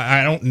 So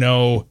I don't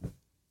know.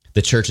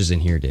 The church is in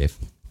here, Dave.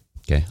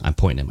 Okay, I'm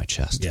pointing at my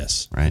chest.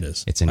 Yes, right. It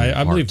is. It's in. Your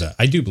I believe that.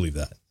 I do believe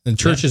that. And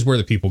church is where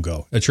the people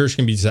go. A church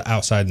can be just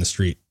outside in the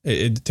street.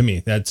 To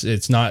me,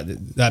 it's not.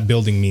 That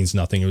building means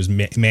nothing. It was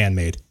man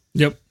made.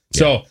 Yep.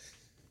 So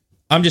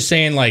I'm just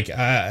saying, like,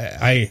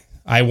 I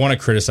want to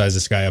criticize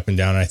this guy up and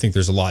down. And I think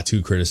there's a lot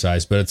to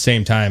criticize, but at the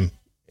same time,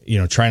 you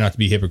know, try not to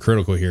be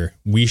hypocritical here.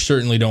 We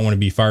certainly don't want to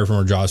be fired from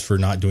our jobs for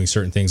not doing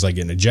certain things like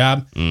getting a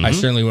jab. Mm-hmm. I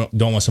certainly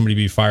don't want somebody to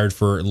be fired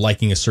for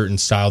liking a certain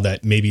style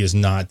that maybe is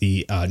not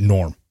the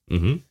norm.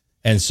 Mm-hmm.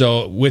 And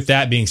so with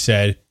that being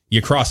said,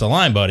 you cross a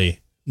line, buddy,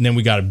 and then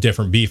we got a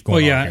different beef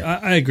going on here.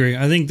 I agree.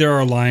 I think there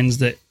are lines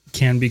that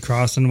can be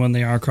crossed, and when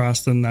they are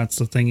crossed, then that's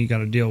the thing you got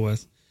to deal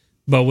with.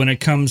 But when it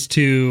comes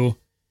to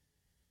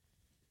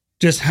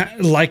just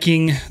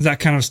liking that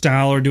kind of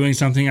style or doing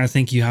something, I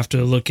think you have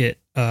to look at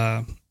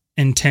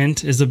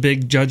intent is a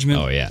big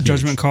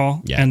judgment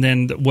call. Yeah. And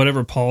then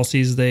whatever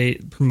policies they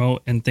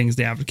promote and things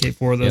they advocate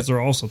for, those are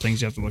also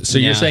things you have to look at. So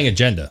you're saying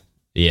agenda.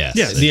 Yes.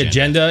 Yes. The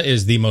agenda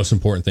is the most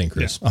important thing,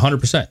 Chris.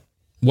 100%.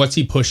 What's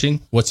he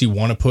pushing? What's he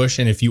want to push?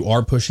 And if you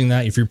are pushing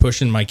that, if you're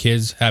pushing my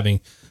kids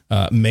having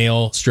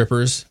male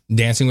strippers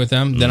dancing with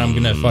them, then I'm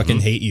going to fucking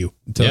hate you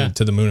to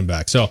the moon and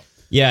back. So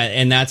yeah,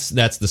 and that's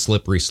the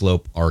slippery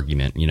slope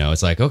argument. You know,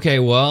 it's like, okay,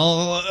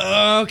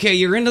 well, okay,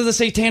 you're into the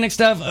satanic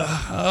stuff.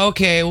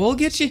 Okay, we'll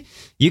get you.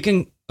 You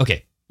can,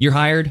 okay, you're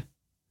hired,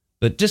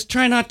 but just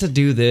try not to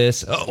do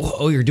this.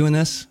 Oh, you're doing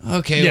this?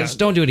 Okay, let's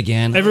don't do it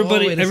again.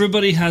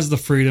 Everybody has the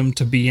freedom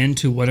to be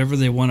into whatever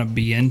they want to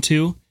be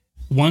into.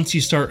 Once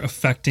you start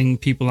affecting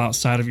people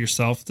outside of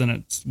yourself, then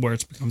it's where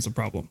it becomes a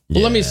problem.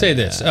 Well, let me say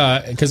this,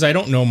 because I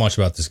don't know much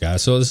about this guy.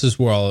 So this is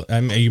where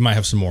you might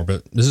have some more,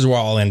 but this is where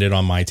I'll end it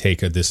on my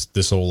take of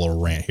this whole little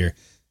rant here.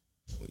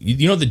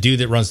 You know the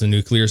dude that runs the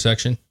nuclear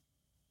section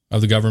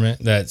of the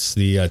government? That's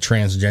the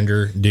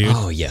transgender dude.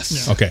 Oh,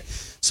 yes. Yeah. Okay.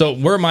 So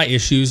where my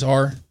issues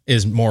are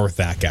is more with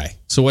that guy.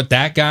 So what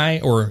that guy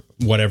or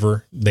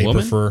whatever they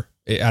prefer,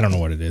 I don't know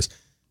what it is.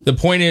 The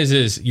point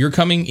is you're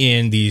coming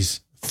in these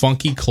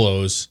funky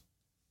clothes,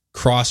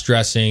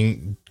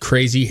 cross-dressing,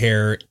 crazy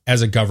hair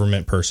as a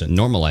government person.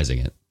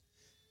 Normalizing it.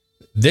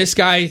 This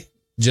guy,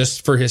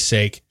 just for his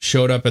sake,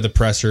 showed up at the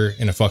presser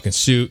in a fucking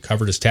suit,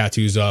 covered his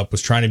tattoos up,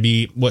 was trying to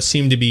be what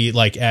seemed to be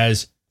like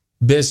as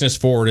business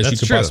forward as he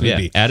could possibly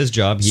be. At his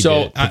job,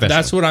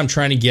 that's what I'm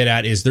trying to get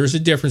at is there's a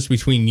difference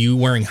between you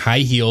wearing high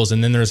heels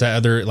and then there's that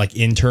other like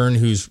intern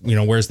who's, you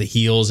know, wears the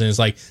heels and is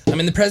like, I'm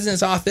in the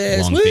president's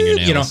office. Long woo,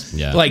 fingernails.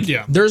 you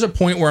know, there's a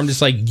point where I'm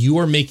just like, you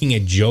are making a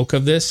joke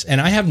of this,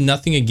 and I have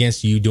nothing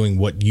against you doing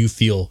what you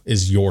feel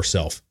is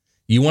yourself.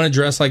 You want to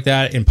dress like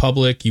that in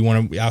public, you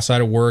want to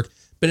outside of work.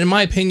 But in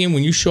my opinion,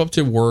 when you show up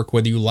to work,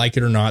 whether you like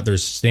it or not,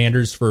 there's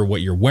standards for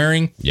what you're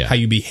wearing, how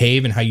you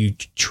behave, and how you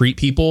treat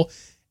people.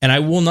 And I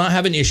will not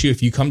have an issue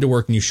if you come to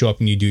work and you show up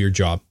and you do your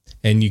job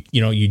and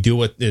you do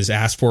what is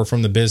asked for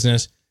from the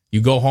business.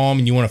 You go home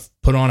and you want to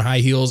put on high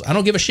heels. I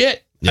don't give a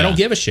shit. I don't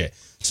give a shit.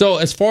 So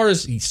as far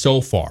as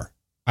so far,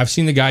 I've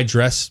seen the guy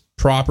dress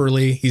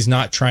properly. He's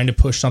not trying to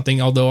push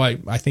something, although I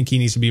think he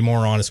needs to be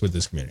more honest with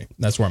this community.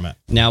 That's where I'm at.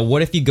 Now,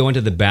 what if you go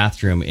into the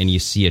bathroom and you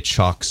see a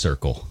chalk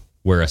circle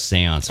where a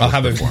seance was I'll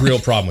have performed? a real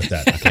problem with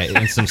that. Okay,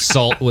 and some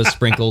salt was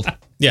sprinkled.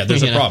 Yeah,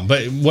 there's a problem.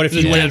 But what if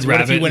you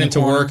went into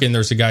work and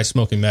there's a guy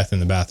smoking meth in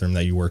the bathroom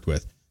that you worked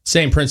with?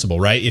 Same principle,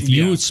 right? If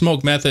you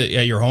smoke meth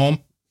at your home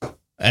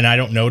and I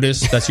don't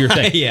notice, that's your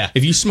thing. Yeah.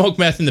 If you smoke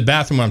meth in the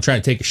bathroom when I'm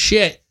trying to take a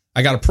shit,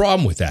 I got a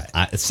problem with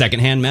that.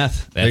 Secondhand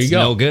meth. That's there you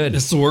go. No good.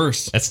 It's the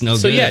worst. That's no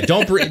good. So yeah,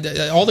 don't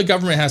all the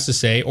government has to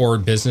say, or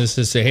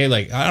businesses say, hey,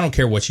 like, I don't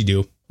care what you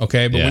do,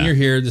 okay? But when you're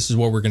here, this is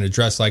what we're going to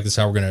dress like. This is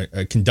how we're going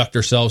to conduct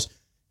ourselves.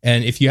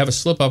 And if you have a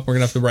slip up, we're going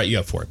to have to write you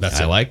up for it.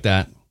 That's I like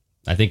that.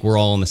 I think we're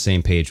all on the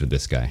same page with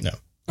this guy. No.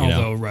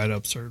 Although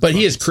write-ups are... But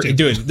he is...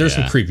 dude, there's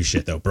some creepy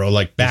shit, though, bro.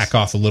 Like, back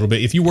off a little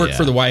bit. If you work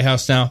for the White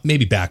House now,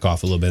 maybe back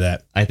off a little bit of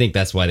that. I think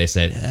that's why they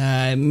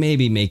said,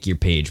 maybe make your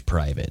page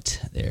private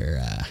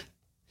there,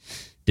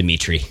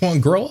 Demetre. Well,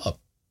 and grow up.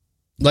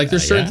 Like,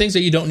 there's certain things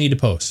that you don't need to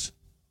post.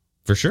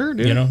 For sure,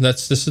 dude. You know,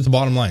 this is the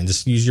bottom line.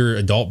 Just use your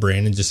adult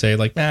brain and just say,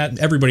 like,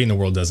 everybody in the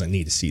world doesn't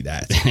need to see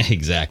that.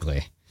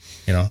 Exactly.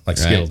 You know, like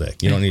Skittle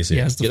Dick. You don't need to see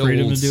He it. has the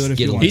freedom to do it if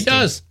he wants He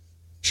does.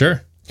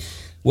 Sure.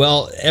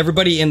 Well,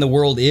 everybody in the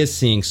world is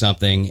seeing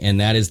something,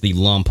 and that is the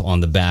lump on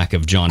the back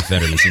of John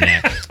Fetterman's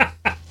neck.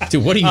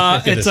 Dude, what do you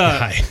think of this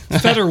guy?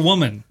 Fetter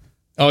Woman.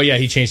 Oh, yeah,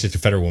 he changed it to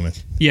Fetter Woman.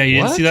 Yeah, you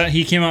didn't see that?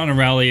 He came out in a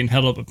rally and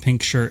held up a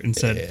pink shirt and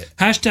said,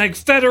 hashtag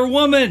Fetter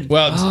Woman.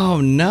 Well,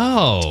 oh,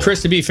 no.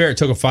 Chris, to be fair, it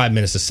took him 5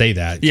 minutes to say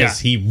that. Because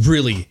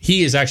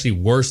he is actually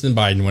worse than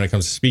Biden when it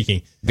comes to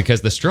speaking.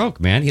 Because the stroke,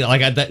 man.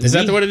 Is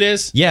that what it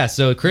is? Yeah,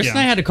 so Chris and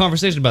I had a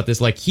conversation about this.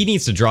 Like, he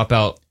needs to drop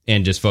out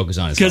and just focus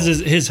on his health. Because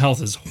his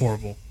health is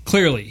horrible.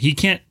 Clearly, he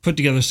can't put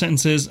together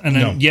sentences. And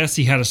then, yes,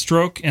 he had a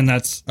stroke, and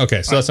that's...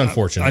 Okay, so that's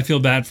unfortunate. I feel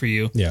bad for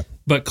you. Yeah.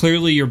 But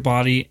clearly, your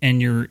body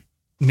and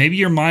maybe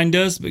your mind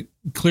does, but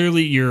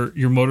clearly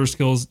your motor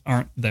skills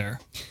aren't there.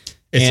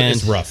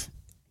 It's rough.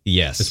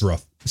 Yes. It's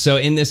rough. So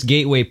in this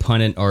Gateway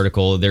Pundit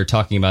article, they're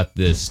talking about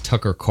this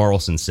Tucker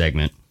Carlson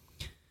segment.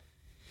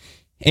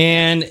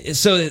 And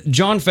so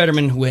John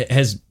Fetterman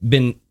has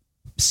been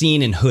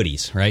seen in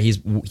hoodies, right?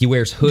 He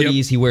wears hoodies.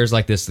 Yep. He wears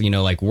like this,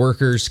 like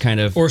workers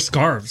kind of... Or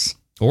scarves.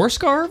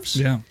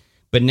 Yeah.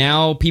 But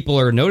now people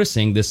are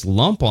noticing this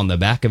lump on the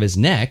back of his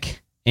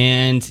neck.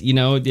 And,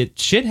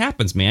 shit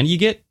happens, man. You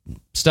get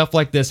stuff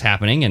like this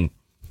happening, and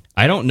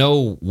I don't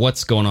know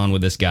what's going on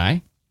with this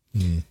guy.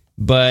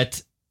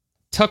 But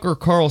Tucker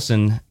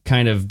Carlson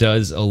kind of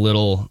does a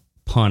little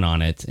pun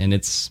on it, and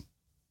it's,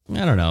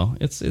 I don't know,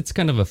 it's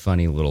kind of a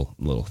funny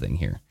little thing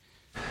here.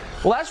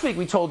 Well, last week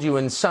we told you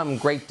in some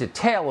great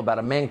detail about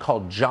a man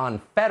called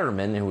John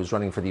Fetterman who was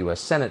running for the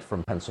U.S. Senate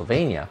from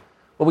Pennsylvania.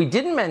 What we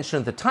didn't mention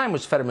at the time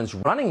was Fetterman's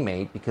running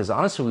mate, because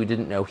honestly, we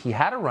didn't know he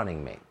had a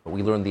running mate. But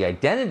we learned the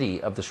identity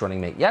of this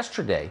running mate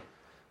yesterday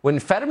when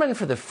Fetterman,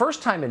 for the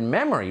first time in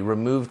memory,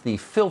 removed the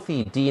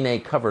filthy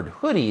DNA-covered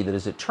hoodie that,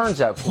 as it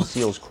turns out,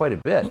 conceals quite a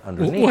bit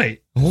underneath.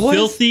 Wait, what?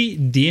 Filthy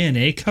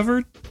DNA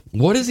covered?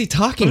 What is he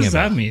talking about? What does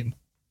that mean?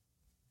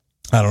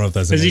 I don't know if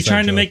that's... Is he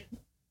trying to make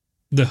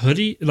the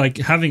hoodie, like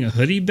having a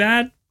hoodie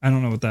bad? I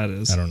don't know what that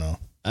is. I don't know.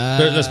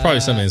 There's probably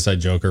some inside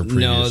joke or previous.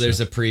 No,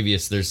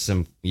 there's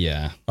some,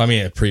 yeah. I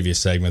mean, a previous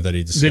segment that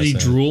he discussed. Did he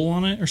drool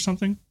on it or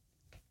something?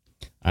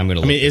 I'm going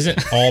to look.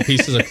 Isn't all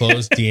pieces of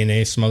clothes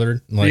DNA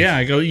smothered? Like, yeah,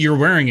 you're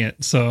wearing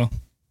it, so.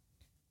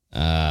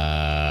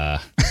 No?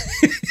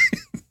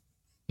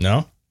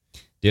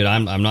 Dude,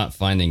 I'm not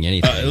finding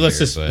anything. Let's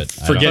here, just but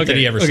forget that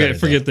he ever said it.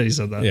 Forget that he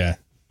said that. Yeah.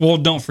 Well,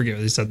 don't forget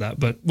that he said that,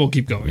 but we'll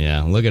keep going.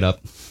 Yeah, look it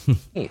up.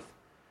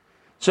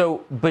 So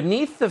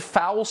beneath the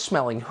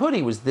foul-smelling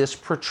hoodie was this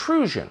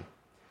protrusion.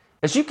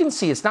 As you can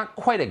see, it's not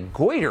quite a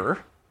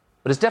goiter,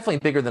 but it's definitely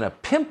bigger than a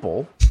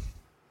pimple.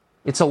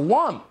 It's a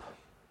lump.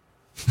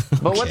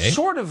 But what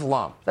sort of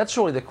lump? That's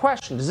really the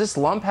question. Does this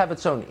lump have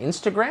its own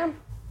Instagram?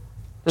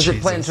 Does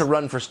it plan to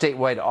run for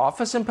statewide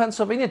office in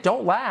Pennsylvania?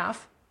 Don't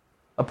laugh.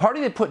 A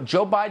party that put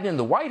Joe Biden in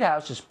the White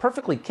House is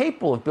perfectly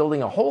capable of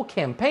building a whole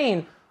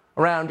campaign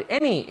around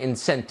any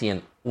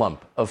insentient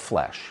lump of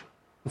flesh.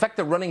 In fact,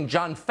 they're running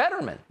John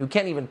Fetterman, who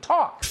can't even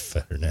talk.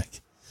 Fetterneck.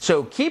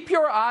 So keep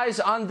your eyes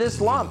on this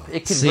lump.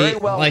 It could very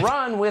well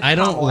run with I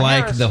don't Kamala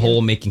like Harris the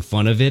whole making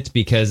fun of it,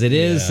 because it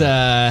is,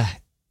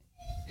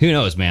 who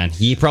knows, man?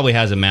 He probably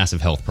has a massive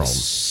health problem.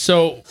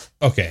 So,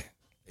 okay.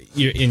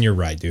 You're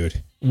right,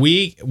 dude.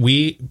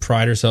 We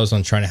pride ourselves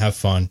on trying to have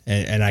fun,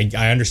 and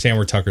I understand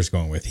where Tucker's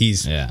going with.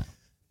 He's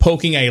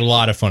poking a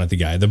lot of fun at the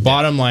guy. The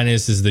bottom line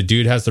is the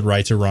dude has the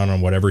right to run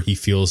on whatever he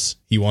feels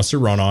he wants to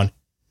run on.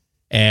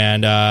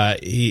 And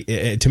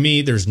to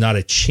me, there's not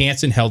a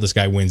chance in hell this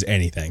guy wins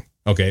anything.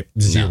 Okay,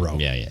 zero. No.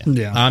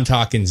 Yeah. I'm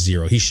talking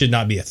zero. He should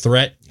not be a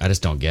threat. I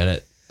just don't get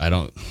it. I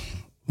don't.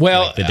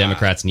 Well, the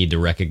Democrats need to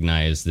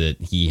recognize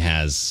that he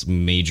has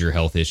major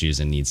health issues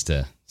and needs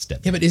to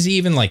step in. Yeah, but is he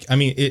even like? I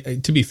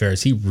mean, to be fair,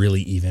 is he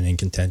really even in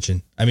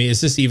contention? I mean,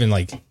 is this even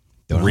like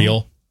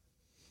real?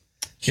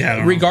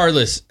 Yeah.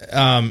 Regardless,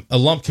 a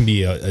lump can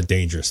be a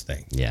dangerous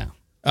thing.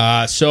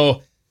 Yeah.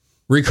 So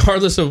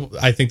regardless of,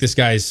 I think this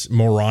guy's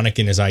moronic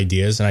in his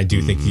ideas, and I do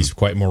think he's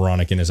quite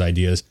moronic in his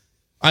ideas.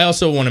 I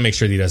also want to make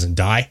sure that he doesn't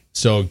die.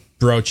 So,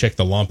 bro, check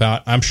the lump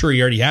out. I'm sure he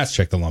already has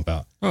checked the lump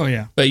out. Oh,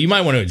 yeah. But you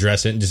might want to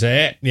address it and just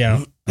say,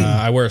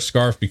 I wear a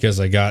scarf because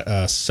I got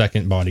a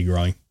second body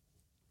growing.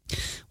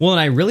 Well, and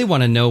I really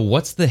want to know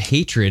what's the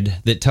hatred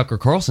that Tucker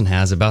Carlson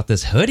has about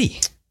this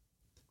hoodie.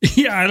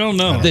 Yeah, I don't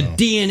know. The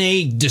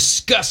DNA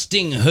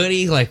disgusting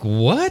hoodie. Like,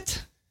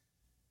 what?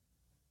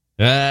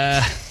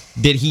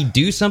 Did he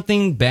do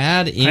something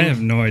bad? I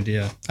have no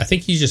idea. I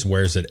think he just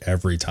wears it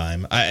every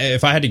time.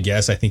 If I had to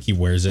guess, I think he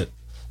wears it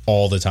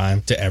all the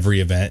time to every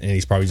event. And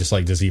he's probably just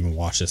like, does he even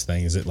wash this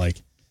thing? Is it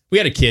like, we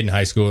had a kid in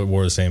high school that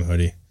wore the same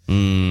hoodie.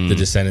 The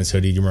Descendants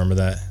hoodie. Do you remember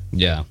that?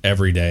 Yeah.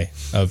 Every day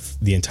of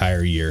the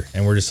entire year.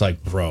 And we're just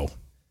like, bro,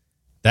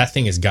 that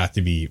thing has got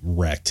to be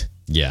wrecked.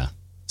 Yeah.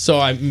 So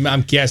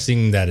I'm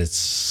guessing that it's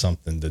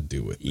something to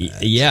do with that.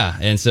 Yeah.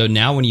 And so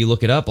now when you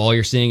look it up, all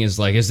you're seeing is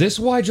like, is this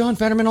why John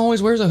Fetterman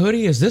always wears a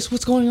hoodie? Is this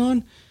what's going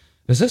on?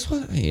 Is this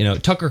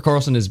what, Tucker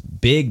Carlson is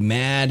big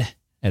mad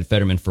at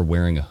Fetterman for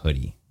wearing a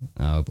hoodie.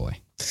 Oh boy.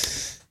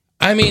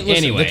 I mean,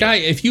 listen, anyway, the guy,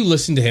 if you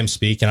listen to him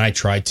speak, and I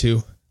tried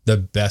to, the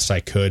best I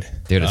could.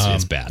 Dude,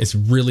 it's bad. It's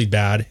really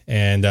bad.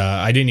 And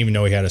I didn't even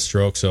know he had a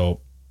stroke, so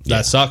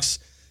that sucks.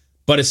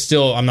 But it's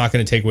still, I'm not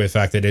going to take away the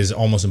fact that it is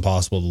almost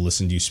impossible to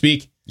listen to you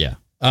speak. Yeah.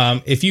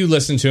 If you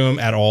listen to him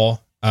at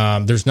all,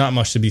 there's not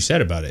much to be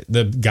said about it.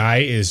 The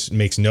guy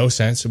makes no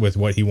sense with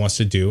what he wants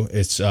to do.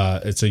 It's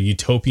a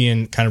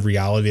utopian kind of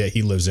reality that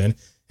he lives in.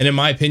 And in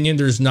my opinion,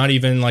 there's not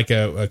even like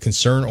a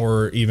concern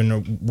or even a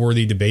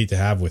worthy debate to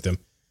have with him.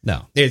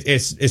 No.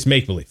 It's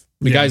make-believe.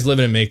 The guy's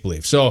living in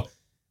make-believe. So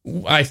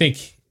I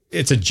think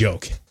it's a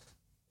joke.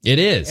 It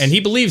is. And he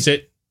believes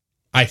it,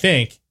 I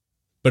think,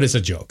 but it's a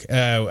joke.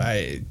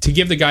 To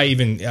give the guy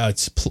even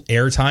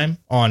airtime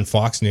on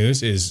Fox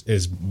News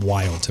is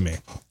wild to me.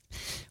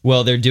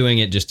 Well, they're doing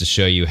it just to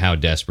show you how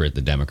desperate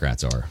the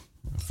Democrats are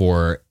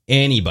for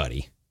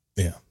anybody.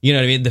 Yeah. You know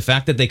what I mean? The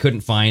fact that they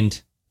couldn't find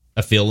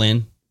a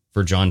fill-in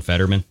for John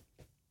Fetterman.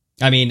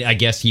 I mean, I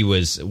guess he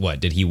was,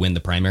 did he win the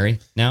primary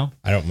now?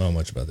 I don't know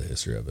much about the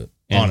history of it.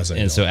 And, honestly.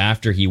 And so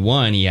after he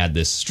won, he had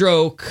this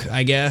stroke,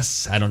 I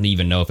guess. I don't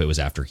even know if it was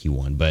after he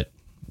won, but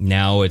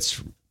now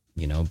it's,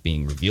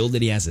 being revealed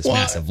that he has this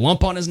massive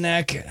lump on his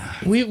neck.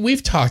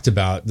 We've talked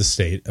about the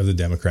state of the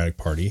Democratic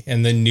Party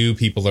and the new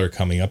people that are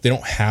coming up. They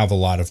don't have a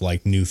lot of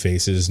like new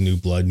faces, new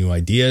blood, new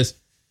ideas.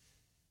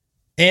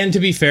 And to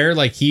be fair,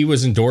 like he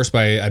was endorsed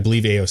by, I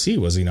believe, AOC,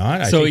 was he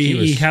not? So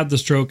he had the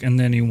stroke and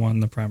then he won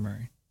the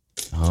primary.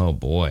 Oh,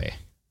 boy.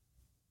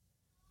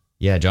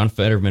 Yeah, John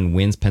Fetterman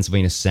wins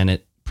Pennsylvania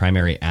Senate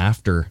primary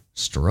after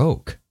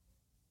stroke.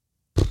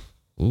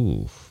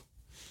 Ooh.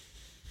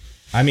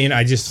 I mean,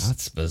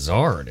 that's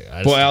bizarre, dude.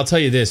 Boy, I'll tell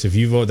you this. If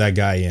you vote that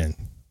guy in,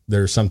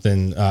 there's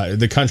something,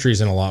 the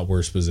country's in a lot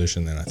worse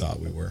position than I thought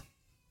we were.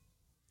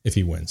 If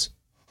he wins.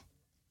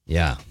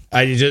 Yeah.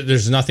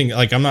 There's nothing,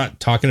 like, I'm not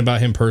talking about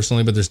him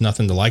personally, but there's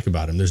nothing to like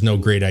about him. There's no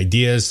great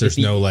ideas. There's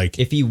no, like.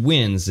 If he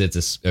wins,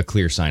 it's a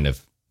clear sign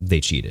of they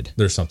cheated.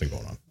 There's something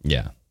going on.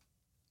 Yeah.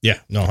 Yeah,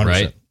 no, 100%.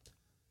 Right?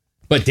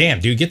 But damn,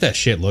 dude, get that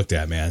shit looked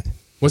at, man.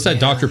 What's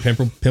that Dr.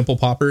 Pimple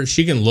Popper?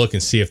 She can look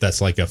and see if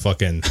that's like a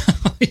fucking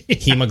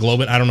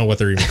hemoglobin. I don't know what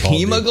they're even called.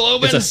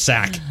 Hemoglobin? Dude. It's a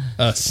sack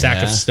of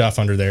stuff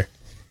under there.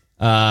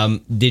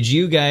 Did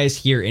you guys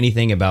hear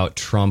anything about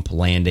Trump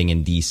landing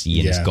in D.C.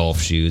 in his golf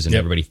shoes and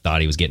everybody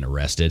thought he was getting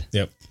arrested?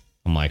 Yep.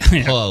 I'm like,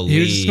 police. He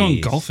was just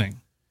going golfing.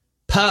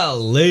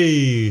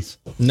 Police.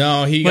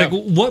 No,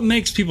 what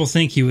makes people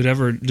think he would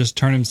ever just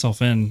turn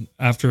himself in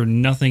after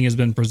nothing has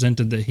been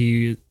presented that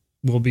he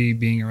will be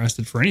being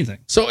arrested for anything?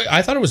 So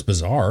I thought it was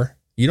bizarre.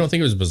 You don't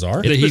think it was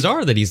bizarre? It's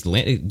bizarre that he's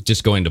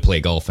just going to play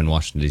golf in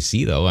Washington,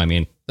 D.C., though. I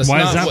mean, that's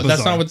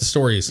not what the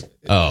story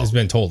has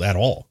been told at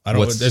all.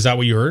 Is that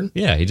what you heard?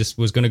 Yeah, he just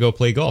was going to go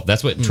play golf.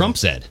 That's what Trump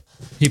said.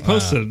 He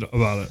posted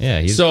about it.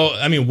 Yeah. So,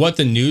 I mean, what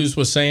the news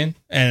was saying,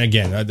 and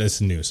again, that's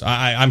the news.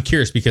 I'm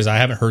curious because I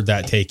haven't heard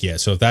that take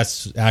yet. So if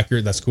that's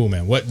accurate, that's cool,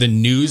 man. What the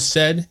news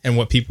said and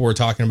what people were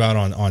talking about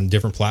on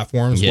different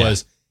platforms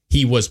was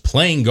he was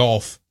playing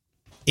golf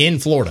in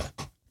Florida,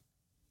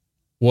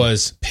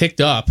 was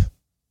picked up,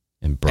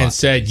 and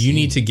said, you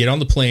need to get on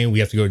the plane. We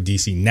have to go to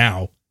D.C.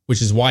 now,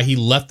 which is why he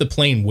left the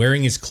plane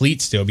wearing his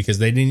cleats still because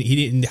he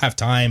didn't have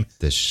time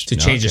to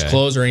change his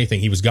clothes or anything.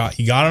 He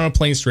got on a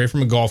plane straight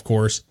from a golf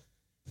course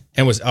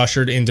and was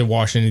ushered into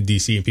Washington,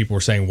 D.C. And people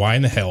were saying, why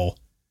in the hell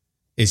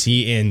is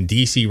he in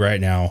D.C. right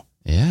now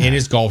in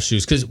his golf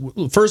shoes? Because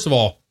first of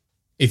all,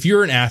 if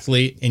you're an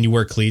athlete and you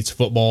wear cleats,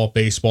 football,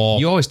 baseball,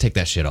 you always take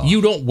that shit off.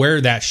 You don't wear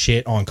that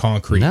shit on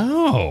concrete.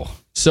 No.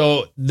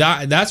 So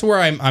that's where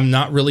I'm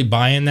not really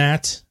buying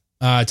that.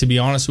 To be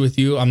honest with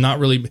you, I'm not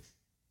really.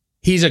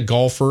 He's a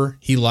golfer.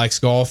 He likes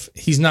golf.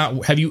 He's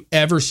not. Have you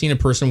ever seen a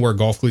person wear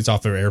golf cleats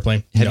off their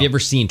airplane? Have you ever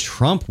seen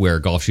Trump wear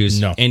golf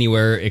shoes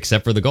anywhere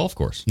except for the golf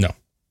course? No.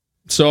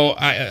 So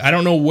I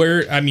don't know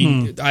where. I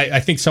mean, I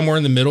think somewhere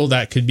in the middle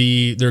there could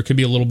be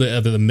a little bit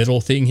of the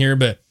middle thing here.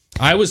 But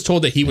I was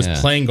told that he was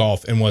playing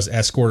golf and was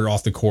escorted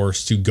off the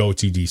course to go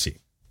to DC.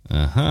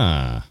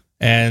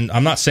 And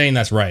I'm not saying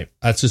that's right.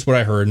 That's just what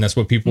I heard. And that's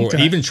what people,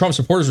 even Trump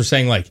supporters were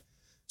saying, like,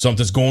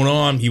 something's going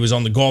on. He was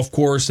on the golf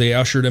course. They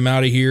ushered him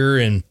out of here.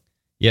 And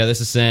yeah, this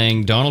is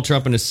saying Donald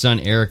Trump and his son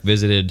Eric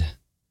visited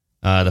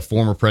the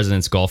former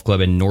president's golf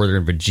club in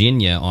Northern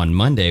Virginia on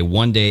Monday,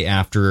 one day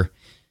after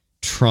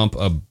Trump's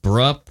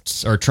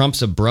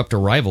abrupt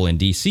arrival in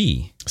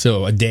D.C.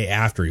 So a day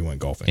after he went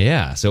golfing.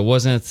 Yeah, so it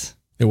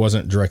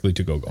wasn't directly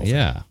to go golfing.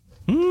 Yeah.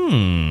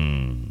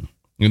 And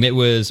it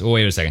was,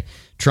 wait a second.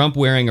 Trump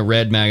wearing a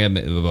red MAGA,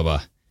 blah, blah,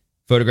 blah.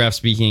 Photograph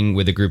speaking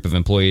with a group of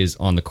employees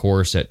on the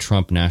course at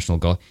Trump National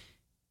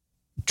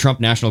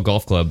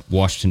Golf Club,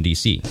 Washington,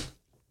 D.C.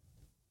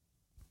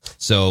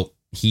 So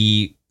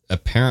he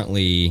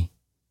apparently,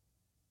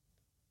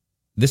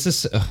 this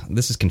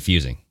is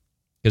confusing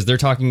because they're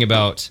talking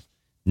about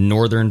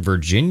Northern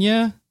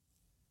Virginia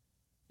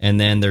and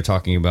then they're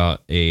talking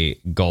about a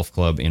golf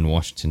club in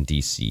Washington,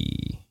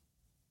 D.C.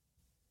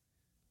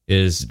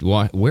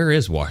 Where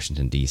is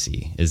Washington,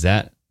 D.C.? Is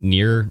that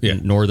near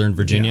Northern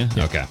Virginia?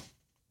 Yeah. Okay.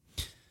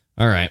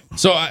 All right.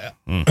 So I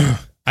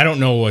don't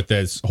know what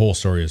this whole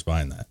story is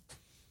behind that.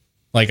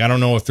 Like, I don't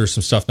know if there's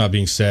some stuff not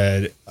being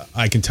said.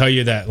 I can tell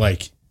you that,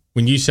 like,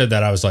 when you said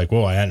that, I was like,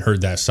 whoa, I hadn't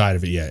heard that side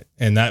of it yet.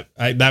 And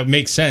that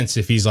makes sense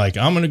if he's like,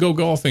 I'm going to go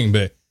golfing,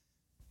 but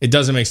it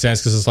doesn't make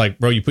sense because it's like,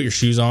 bro, you put your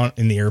shoes on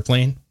in the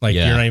airplane. Like,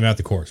 you're not even at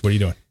the course. What are you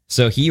doing?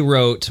 So he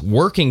wrote,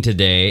 working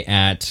today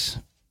at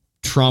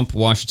Trump,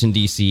 Washington,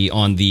 D.C.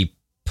 on the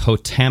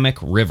Potomac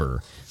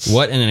River.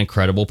 What an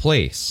incredible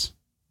place.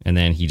 And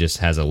then he just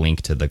has a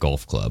link to the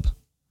golf club.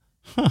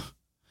 Huh.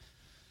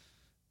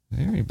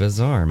 Very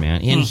bizarre,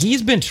 man. And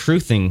he's been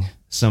truthing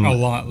a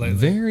lot lately.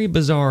 Very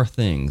bizarre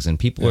things. And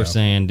people are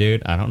saying,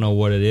 dude, I don't know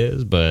what it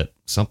is, but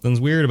something's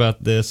weird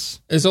about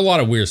this. There's a lot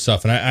of weird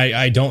stuff. And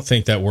I don't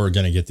think that we're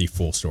going to get the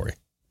full story.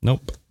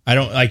 Nope. I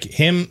don't like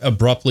him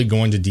abruptly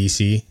going to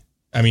D.C.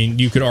 I mean,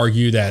 you could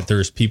argue that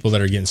there's people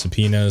that are getting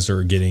subpoenas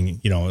or getting,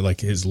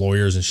 like his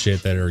lawyers and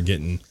shit that are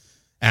getting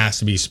asked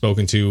to be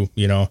spoken to,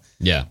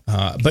 Yeah.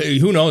 But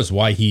who knows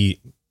why we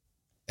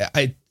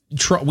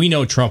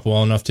know Trump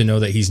well enough to know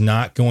that he's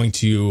not going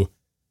to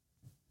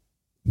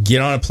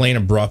get on a plane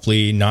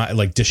abruptly, not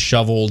like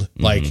disheveled,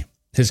 like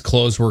his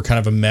clothes were kind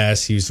of a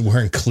mess. He was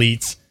wearing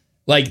cleats.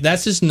 Like,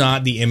 that's just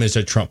not the image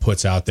that Trump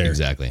puts out there.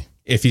 Exactly.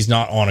 If he's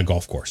not on a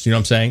golf course, you know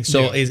what I'm saying?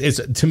 So it's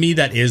to me,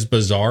 that is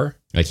bizarre.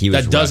 Like he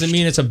was that doesn't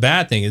mean it's a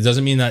bad thing. It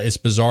doesn't mean that it's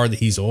bizarre that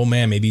he's, oh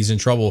man, maybe he's in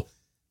trouble.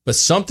 But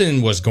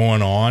something was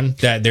going on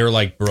that they're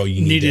like, bro,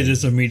 you needed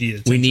his immediate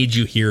attention. We need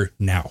you here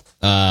now.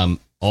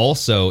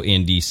 Also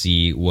in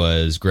D.C.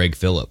 was Greg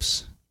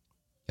Phillips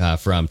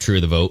from True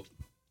the Vote,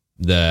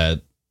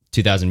 the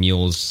 2,000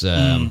 Mules,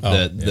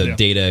 the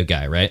data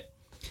guy, right?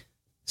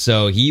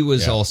 So he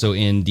was also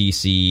in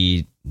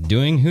D.C.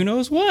 doing who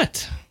knows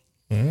what.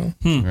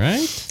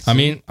 Right? I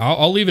mean,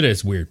 I'll leave it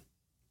as weird.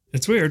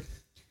 It's weird.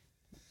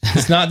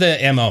 It's not the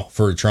MO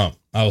for Trump.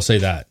 I will say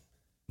that.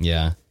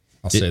 Yeah.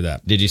 I'll say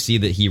that. Did you see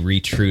that he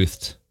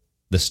retruthed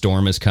the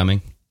storm is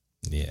coming?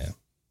 Yeah.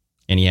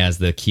 And he has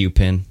the Q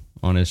pin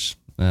on his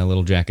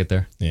little jacket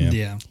there.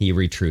 Yeah. He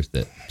retruthed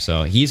it.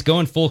 So he's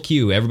going full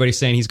Q. Everybody's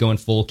saying he's going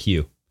full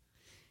Q.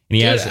 And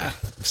he has.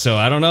 So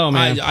I don't know,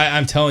 man.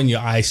 I'm telling you,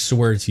 I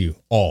swear to you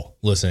all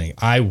listening,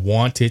 I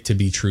want it to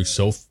be true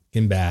so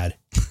fucking bad.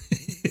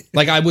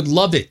 Like, I would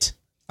love it.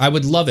 I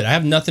would love it. I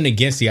have nothing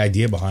against the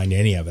idea behind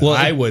any of it. Well,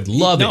 I would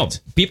love it.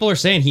 People are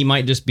saying he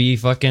might just be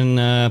fucking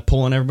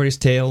pulling everybody's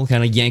tail,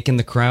 kind of yanking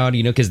the crowd,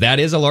 because that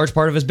is a large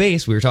part of his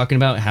base. We were talking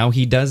about how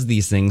he does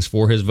these things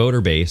for his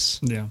voter base.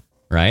 Yeah.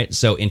 Right?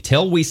 So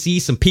until we see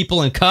some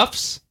people in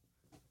cuffs,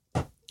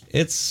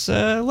 it's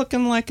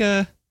looking like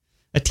a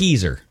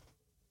teaser.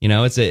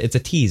 It's a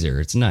teaser.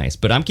 It's nice.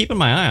 But I'm keeping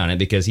my eye on it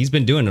because he's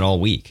been doing it all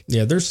week.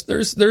 Yeah,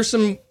 there's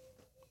some...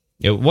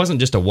 It wasn't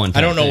just a one-time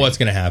I don't know thing. What's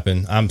going to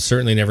happen. I'm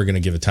certainly never going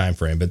to give a time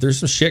frame, but there's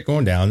some shit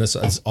going down.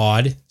 That's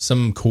odd.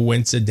 Some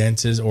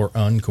coincidences or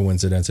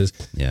uncoincidences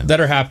that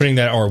are happening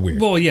that are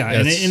weird. Well, yeah,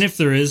 and if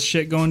there is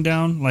shit going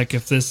down, like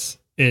if this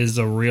is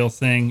a real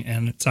thing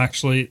and it's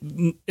actually...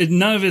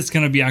 none of it's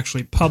going to be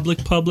actually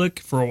public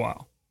for a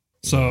while.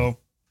 So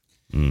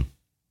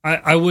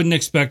I wouldn't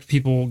expect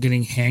people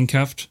getting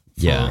handcuffed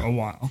for a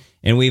while.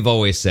 And we've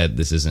always said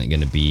this isn't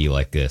going to be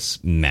like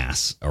this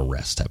mass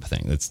arrest type of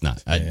thing. It's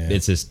not.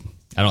 It's just,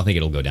 I don't think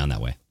it'll go down that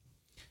way.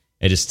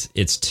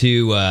 It's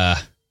too... no,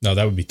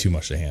 that would be too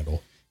much to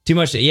handle. Too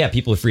much.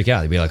 People would freak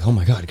out. They'd be like, oh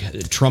my God,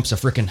 Trump's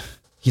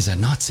he's a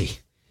Nazi.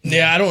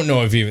 Yeah, I don't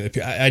know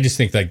I just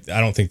think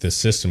I don't think the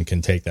system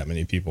can take that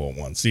many people at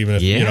once. Even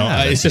if,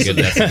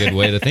 that's a good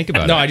way to think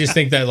about it. No, I just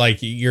think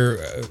that you're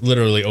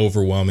literally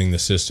overwhelming the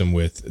system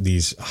with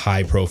these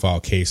high profile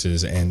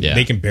cases and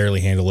they can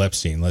barely handle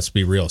Epstein. Let's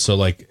be real.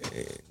 So I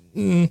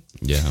don't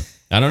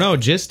know.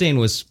 Justine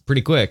was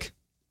pretty quick.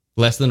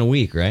 Less than a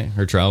week, right?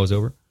 Her trial was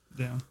over.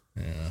 Yeah.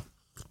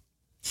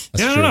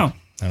 That's true. I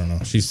don't know.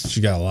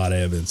 She got a lot of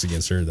evidence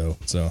against her though.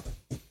 So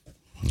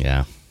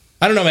yeah.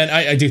 I don't know, man.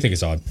 I do think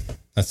it's odd.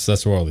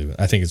 That's where I'll leave it.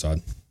 I think it's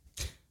odd.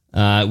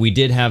 We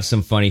did have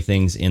some funny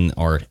things in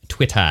our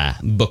Twitter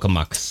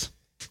bookmarks.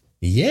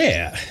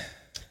 Yeah.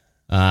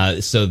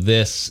 So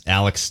this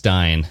Alex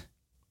Stein,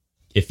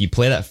 if you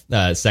play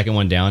that second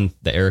one down,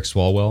 the Eric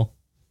Swalwell.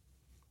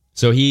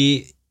 So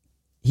he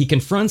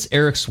confronts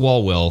Eric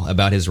Swalwell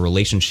about his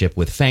relationship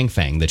with Fang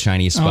Fang, the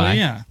Chinese spy. Oh,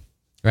 yeah.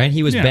 Right?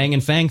 He was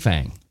banging Fang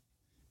Fang.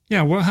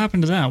 Yeah, what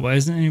happened to that? Why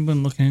isn't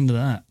anyone looking into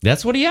that?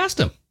 That's what he asked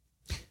him.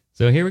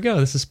 So here we go.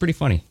 This is pretty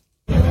funny.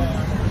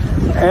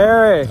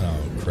 Eric.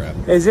 Oh, crap.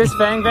 Is this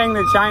Fang Fang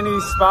the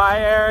Chinese spy,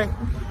 Eric?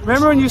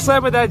 Remember when you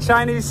slept with that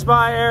Chinese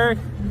spy, Eric?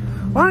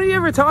 Why don't you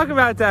ever talk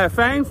about that,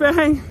 Fang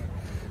Fang?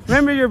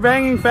 Remember you're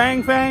banging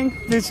Fang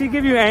Fang? Did she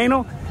give you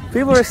anal?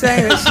 People are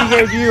saying that she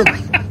gave you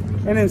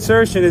an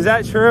insertion. Is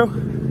that true?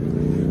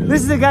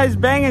 This is the guy's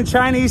banging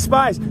Chinese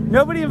spies.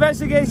 Nobody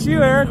investigates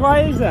you, Eric.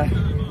 Why is that?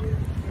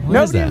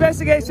 Nobody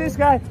investigates this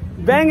guy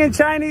banging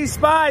Chinese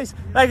spies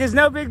like it's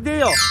no big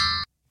deal.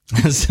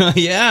 So,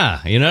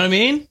 yeah, you know what I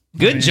mean?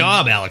 Good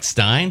job, Alex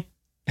Stein.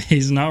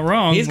 He's not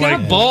wrong. He's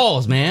got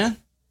balls, man.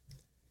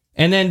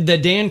 And then the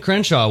Dan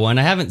Crenshaw one,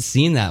 I haven't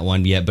seen that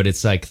one yet, but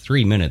it's like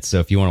 3 minutes. So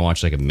if you want to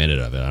watch like a minute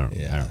of it,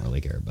 I don't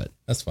really care. But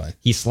that's fine.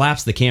 He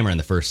slaps the camera in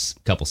the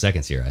first couple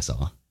seconds here, I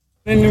saw.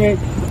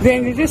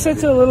 Dan, you're just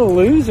such a little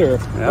loser.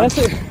 That's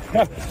it.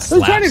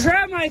 Who's trying to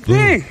grab my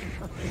thing?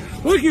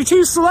 Look, you're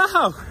too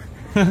slow.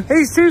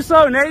 He's too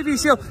slow, Navy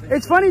SEAL.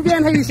 It's funny,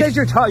 Dan, how you said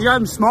you're tall.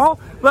 I'm small,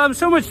 but I'm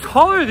so much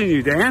taller than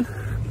you, Dan.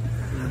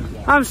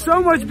 I'm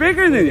so much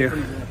bigger than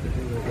you.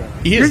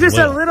 You're just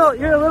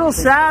you're a little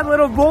sad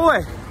little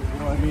boy.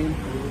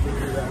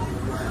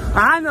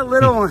 I'm the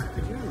little one.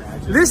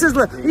 This is,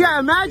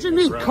 imagine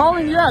me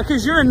calling you out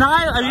because you're a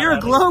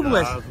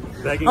globalist.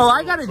 Oh,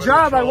 I got a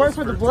job. I work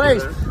for the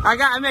Blaze.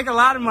 I make a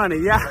lot of money.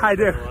 Yeah, I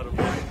do.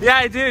 Yeah,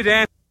 I do,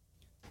 Dan.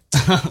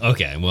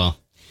 Okay, well,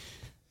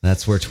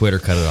 that's where Twitter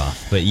cut it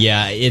off. But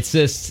yeah, it's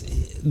just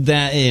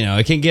that,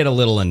 it can get a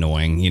little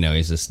annoying.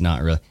 He's just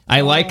not really.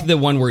 I like the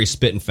one where he's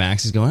spitting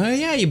facts. He's going, oh,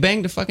 yeah, you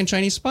banged a fucking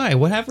Chinese spy.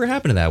 Whatever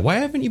happened to that? Why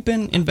haven't you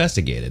been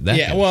investigated?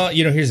 Well,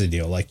 here's the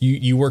deal. Like,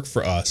 you work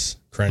for us,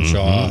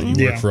 Crenshaw.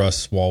 You work for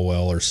us,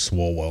 Swalwell,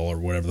 or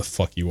whatever the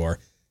fuck you are.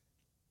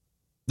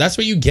 That's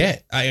what you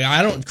get.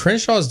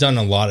 Crenshaw's done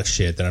a lot of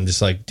shit that I'm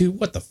just like, dude,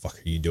 what the fuck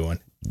are you doing?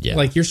 Yeah.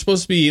 Like, you're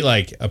supposed to be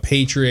like a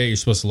patriot. You're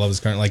supposed to love this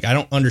country. Like, I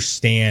don't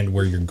understand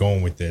where you're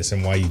going with this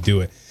and why you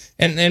do it.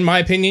 And in my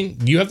opinion,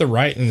 you have the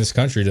right in this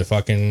country to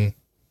fucking,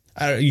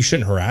 you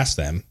shouldn't harass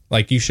them.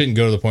 Like, you shouldn't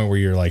go to the point where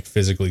you're like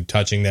physically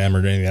touching them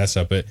or doing any of that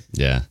stuff. But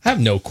yeah, I have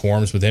no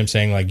qualms with him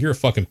saying like, you're a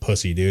fucking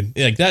pussy, dude.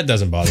 Like, that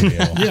doesn't bother me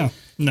at all. Yeah.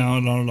 No,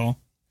 not at all.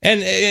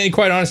 And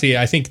quite honestly,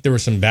 I think there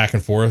was some back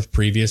and forth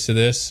previous to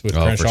this with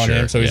Crenshaw and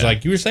him. So he's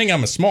like, you were saying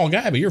I'm a small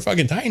guy, but you're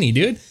fucking tiny,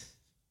 dude.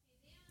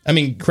 I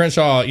mean,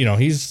 Crenshaw,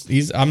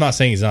 he's I'm not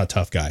saying he's not a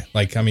tough guy.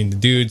 Like, I mean, the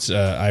dude's,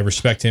 I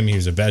respect him. He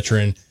was a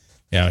veteran.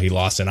 He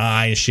lost an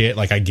eye and shit.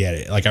 Like, I get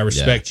it. Like, I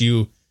respect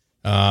you.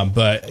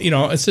 But,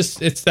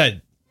 it's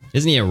that.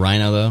 Isn't he a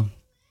rhino, though?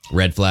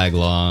 Red flag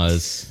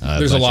laws.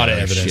 There's a lot of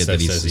evidence that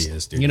says he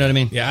is, dude. You know what I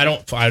mean? Yeah,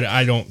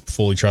 I don't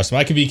fully trust him.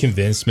 I could be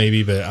convinced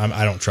maybe, but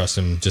I don't trust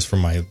him just from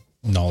my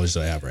knowledge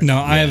that I have right now.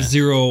 No, I have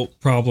zero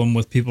problem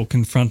with people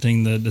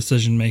confronting the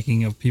decision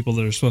making of people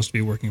that are supposed to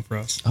be working for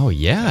us. Oh,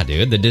 yeah,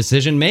 dude. The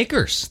decision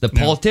makers, the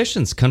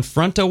politicians,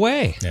 confront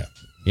away. Yeah.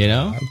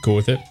 I'm cool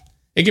with it.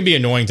 It can be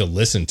annoying to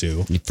listen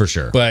to. For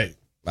sure. But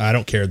I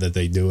don't care that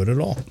they do it at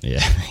all.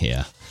 Yeah,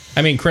 yeah.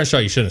 I mean, Crenshaw,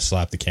 you shouldn't have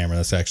slapped the camera.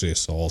 That's actually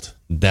assault.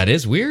 That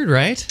is weird,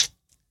 right?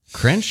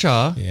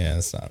 Crenshaw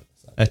that's not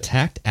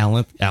attacked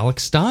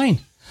Alex Stein.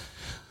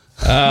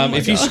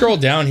 If you scroll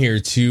down here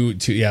to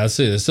let's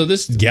see this. So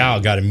this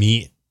gal got to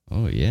meet.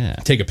 Oh, yeah.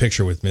 Take a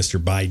picture with Mr.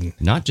 Biden.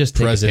 Not just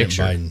take President a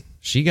picture. Biden.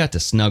 She got to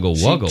snuggle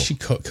wuggle. She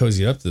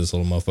cozied up to this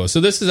little mofo. So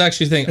this is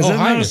actually the thing. Is that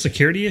not a Mr.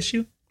 security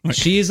issue?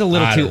 She's a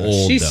little too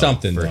old. She's though,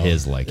 something for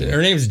his liking.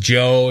 Her name's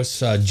Jo.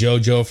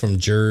 JoJo from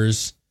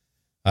Jers.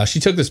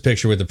 She took this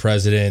picture with the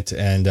president,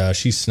 and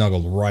she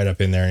snuggled right up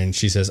in there, and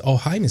she says, "Oh,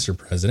 hi, Mr.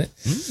 President."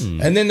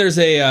 And then there's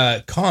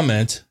a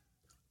comment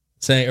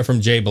saying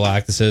from Jay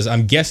Black that says,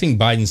 "I'm guessing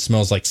Biden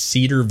smells like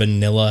cedar,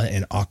 vanilla,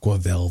 and aqua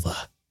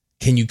velva.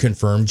 Can you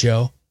confirm,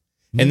 Joe?"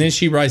 And then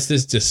she writes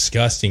this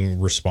disgusting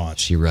response.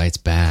 She writes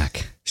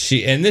back.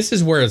 And this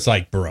is where it's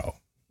like, bro,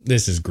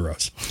 this is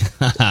gross.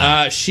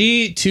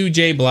 She, to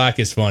Jay Black,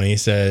 is funny,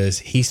 says,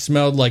 he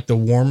smelled like the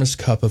warmest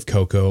cup of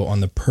cocoa on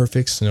the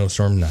perfect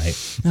snowstorm night.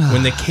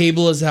 When the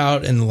cable is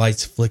out and the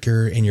lights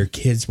flicker and your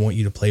kids want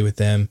you to play with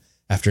them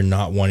after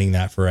not wanting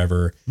that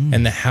forever.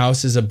 And the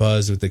house is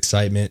abuzz with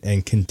excitement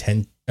and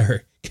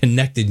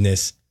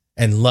connectedness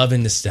and love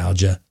and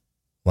nostalgia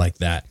like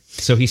that.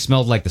 So he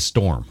smelled like the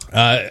storm.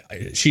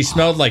 She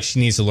smelled like she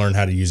needs to learn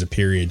how to use a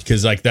period,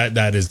 because like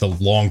that is the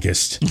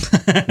longest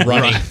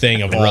running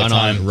thing of all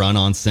time. Run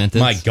on sentence.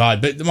 My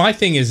God. But my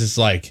thing is, it's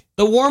like,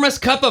 the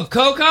warmest cup of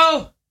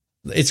cocoa?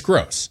 It's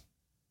gross.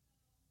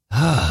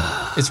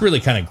 It's really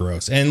kind of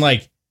gross. And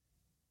like,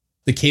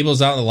 the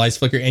cable's out and the lights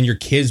flicker and your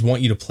kids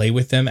want you to play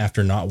with them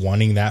after not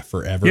wanting that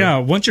forever. Yeah,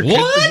 once your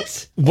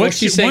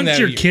once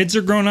your kids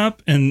are grown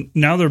up and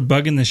now they're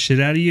bugging the shit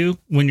out of you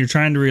when you're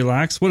trying to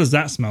relax, what does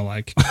that smell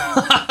like?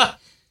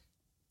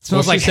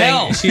 Smells like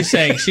hell. She's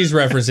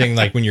referencing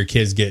like when your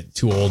kids get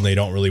too old and they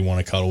don't really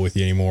want to cuddle with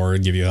you anymore or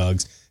give you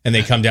hugs. And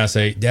they come down and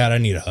say, Dad, I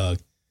need a hug.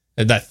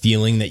 And that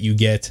feeling that you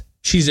get.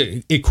 She's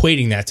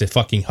equating that to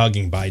fucking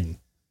hugging Biden.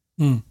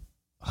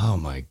 Oh,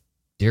 my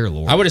dear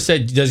Lord. I would have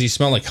said, does he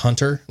smell like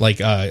Hunter?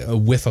 Like a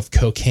whiff of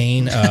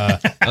cocaine?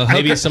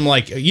 Maybe some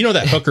like,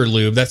 that hooker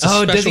lube. That's a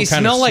special does he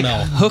kind smell of like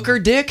smell. hooker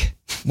dick?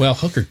 Well,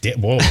 hooker dick.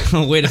 Whoa.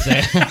 Wait a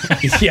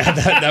second. Yeah,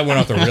 that went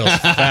off the rails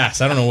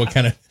fast. I don't know what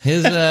kind of...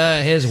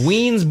 His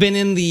ween's been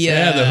in the...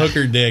 the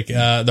hooker dick.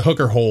 The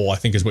hooker hole, I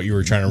think is what you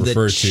were trying to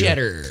refer to.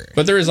 Cheddar.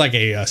 But there is like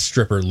a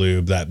stripper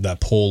lube, that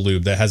pole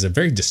lube that has a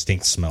very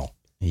distinct smell.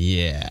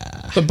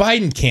 Yeah. But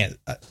Biden can't.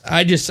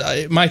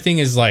 My thing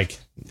is like,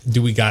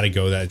 do we got to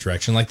go that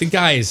direction? Like the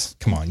guy is,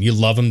 come on, you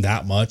love him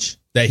that much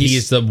that he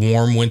is the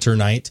warm winter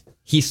night?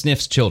 He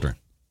sniffs children.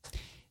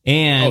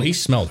 And he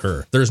smelled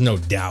her. There's no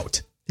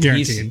doubt.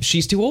 Guaranteed.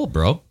 She's too old,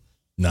 bro.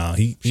 No,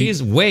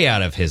 she's way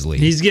out of his league.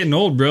 He's getting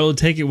old, bro.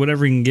 Take it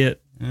whatever he can get.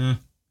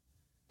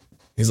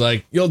 He's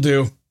like, you'll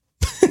do.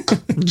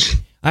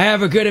 I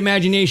have a good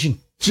imagination.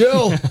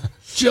 Jill,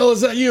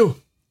 is that you?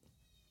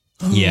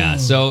 Yeah,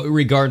 so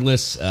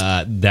regardless,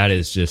 that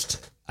is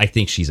just, I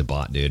think she's a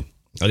bot, dude.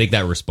 I think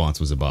that response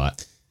was a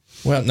bot.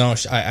 Well, no,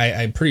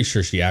 I'm pretty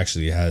sure she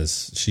actually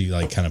she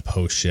like kind of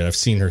posts shit. I've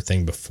seen her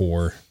thing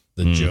before,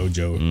 the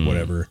JoJo,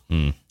 whatever.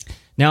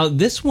 Now,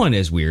 this one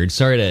is weird.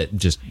 Sorry to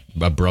just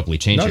abruptly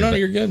change it. No,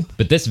 you're good.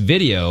 But this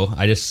video,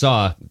 I just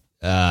saw,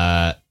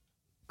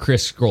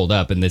 Chris scrolled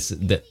up, and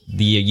the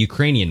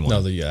Ukrainian one.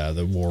 No,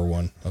 the war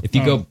one. If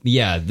you go,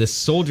 this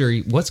soldier,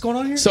 what's going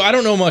on here? So I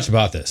don't know much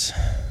about this,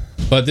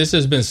 but this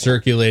has been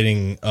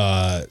circulating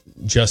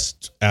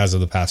just as of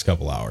the past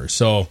couple hours.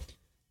 So,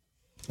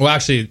 well,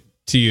 actually,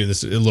 to you,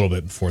 this is a little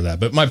bit before that.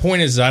 But my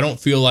point is, I don't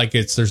feel like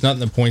there's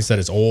nothing that points that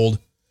it's old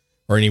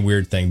or any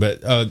weird thing.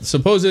 But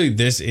supposedly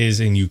this is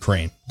in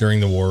Ukraine during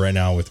the war right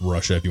now with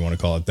Russia, if you want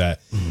to call it that.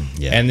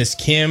 Yeah. And this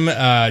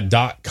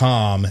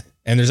Kim.com,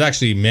 and there's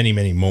actually many,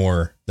 many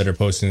more that are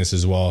posting this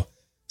as well,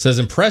 says,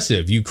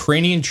 impressive.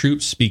 Ukrainian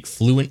troops speak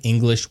fluent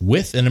English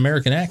with an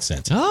American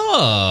accent.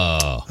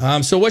 Oh.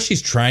 So what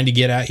she's trying to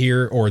get at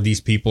here, or these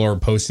people are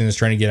posting this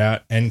trying to get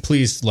at, and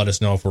please let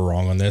us know if we're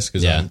wrong on this,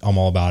 because I'm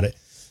all about it,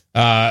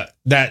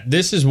 that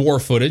this is war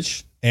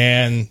footage,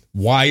 and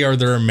why are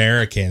there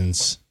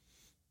Americans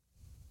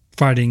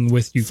fighting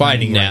with Ukraine?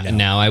 Fighting right now.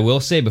 Now, I will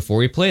say before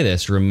we play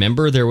this,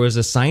 remember there was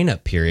a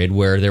sign-up period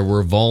where there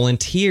were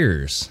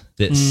volunteers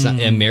that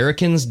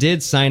Americans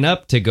did sign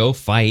up to go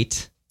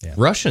fight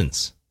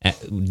Russians.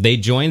 They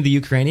joined the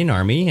Ukrainian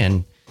army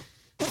and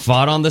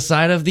fought on the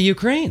side of the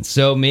Ukraine.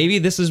 So maybe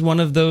this is one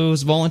of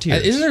those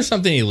volunteers. Isn't there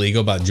something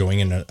illegal about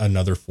joining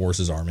another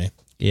force's army?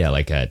 Yeah,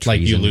 like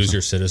you lose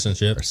your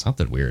citizenship or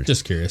something weird.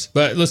 Just curious,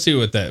 but let's see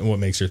what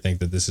makes her think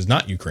that this is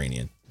not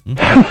Ukrainian. They're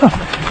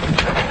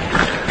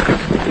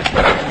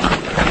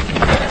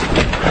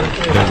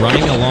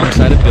running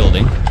alongside a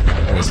building.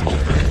 Listen to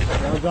it.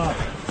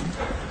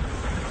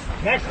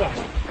 Next one.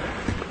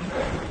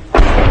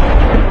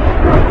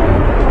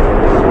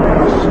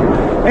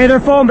 Hey, they're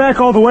falling back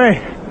all the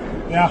way.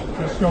 Yeah,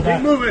 let's go back.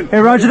 Keep moving. Hey,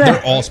 Roger that.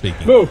 They're all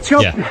speaking. Move. Let's go.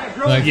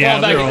 Yeah,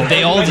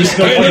 they all just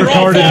they're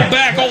all fall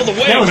back all the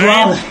way,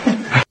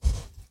 man.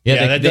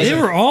 Yeah, they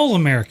were all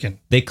American.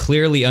 They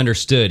clearly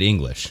understood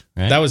English,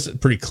 right? That was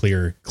pretty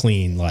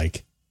clean,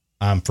 like,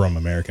 I'm from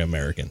American.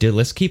 Dude,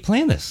 let's keep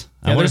playing this.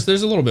 Yeah,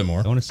 there's a little bit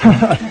more. I want to see.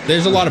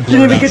 There's a lot of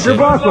Didn't blurred even out get your shit.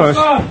 boss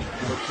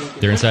was.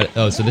 They're inside.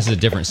 Oh, so this is a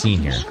different scene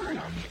here.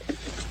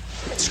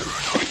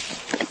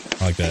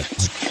 I like that.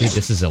 Dude,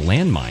 this is a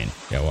landmine.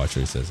 Yeah, watch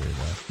what he says here.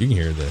 You can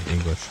hear the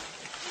English.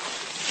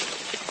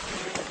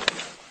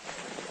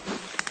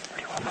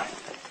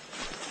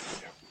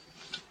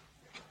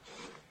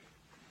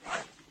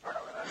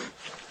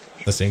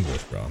 That's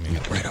English, bro. I mean,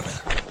 Right over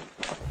there.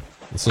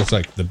 this looks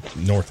like the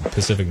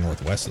Pacific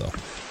Northwest, though.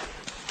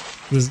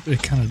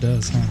 It kind of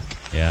does, huh?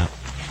 Yeah.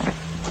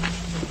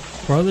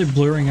 Why are they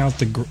blurring out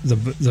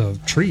the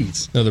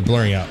trees? No, they're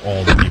blurring out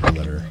all the people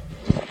that are.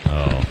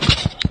 Oh.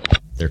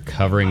 They're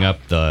covering up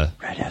the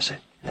Red has it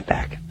in the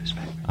back.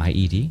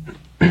 IED.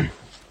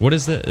 What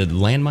is the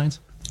landmines?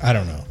 I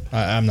don't know.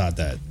 I'm not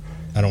that.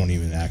 I don't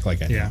even act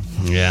like I know.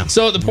 Yeah.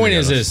 So the point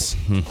is this.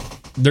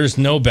 There's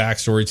no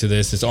backstory to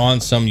this. It's on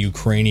some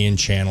Ukrainian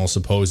channel,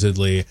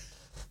 supposedly.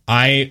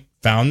 I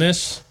found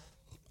this.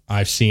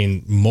 I've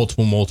seen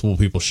multiple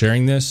people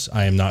sharing this.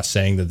 I am not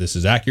saying that this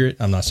is accurate.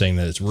 I'm not saying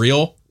that it's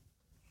real.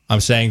 I'm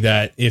saying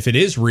that if it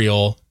is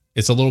real,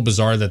 it's a little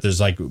bizarre that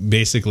there's like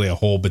basically a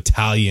whole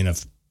battalion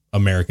of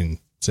American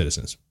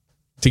citizens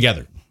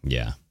together.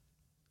 Yeah.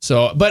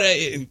 So, but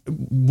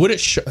would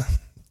it...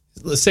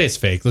 let's say it's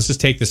fake. Let's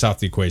just take this off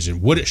the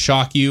equation. Would it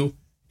shock you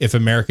if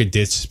America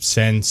did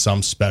send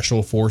some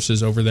special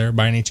forces over there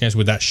by any chance?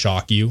 Would that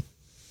shock you?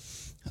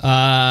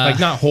 Like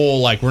not whole,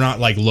 like we're not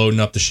like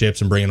loading up the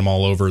ships and bringing them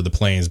all over the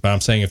planes, but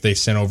I'm saying if they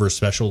sent over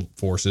special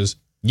forces.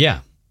 Yeah,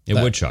 it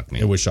would shock me.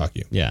 It would shock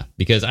you. Yeah,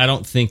 because I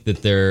don't think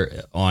that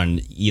they're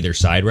on either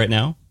side right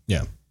now.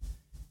 Yeah.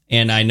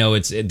 And I know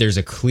there's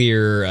a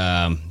clear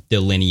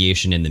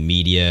delineation in the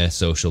media,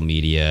 social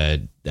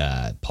media,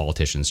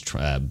 politicians,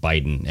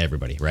 Biden,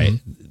 everybody, right?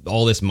 Mm-hmm.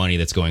 All this money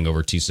that's going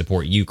over to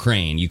support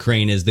Ukraine.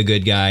 Ukraine is the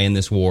good guy in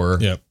this war,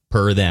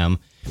 per them.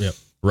 Yep.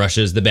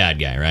 Russia's the bad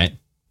guy, right?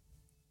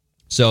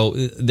 So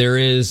there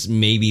is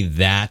maybe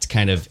that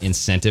kind of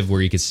incentive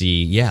where you could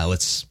see,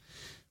 let's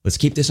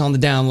keep this on the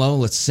down low.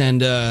 Let's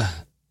send a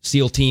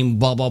SEAL team,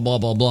 blah, blah, blah,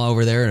 blah, blah,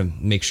 over there and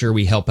make sure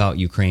we help out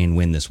Ukraine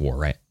win this war,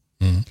 right?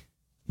 Mm-hmm.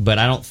 But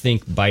I don't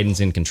think Biden's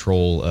in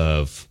control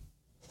of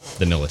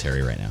the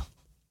military right now.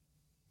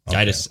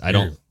 Okay. I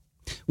don't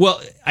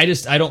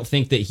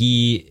think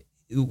that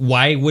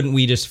why wouldn't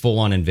we just full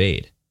on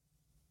invade?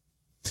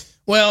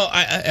 Well,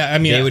 I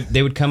mean,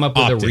 they would come up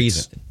with a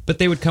reason, but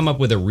they would come up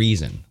with a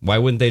reason. Why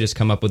wouldn't they just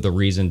come up with a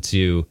reason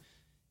to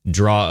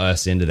draw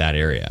us into that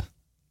area?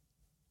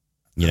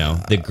 You know,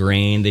 the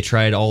grain, they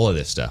tried all of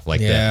this stuff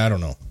like that. Yeah, I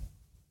don't know.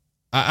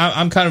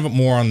 I'm kind of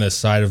more on this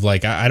side of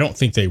like, I don't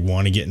think they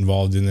want to get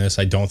involved in this.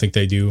 I don't think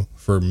they do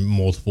for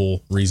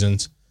multiple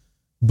reasons.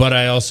 But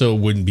I also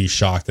wouldn't be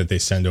shocked that they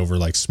send over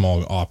like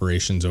small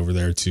operations over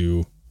there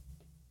to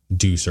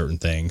do certain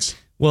things.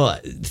 Well,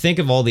 think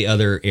of all the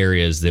other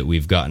areas that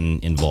we've gotten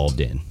involved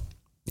in.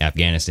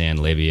 Afghanistan,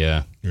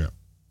 Libya. Yeah.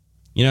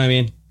 You know what I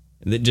mean?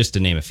 Just to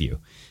name a few.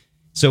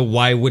 So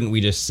why wouldn't we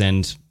just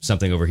send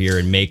something over here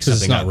and make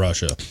something? It's not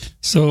Russia.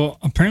 So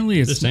apparently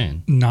it's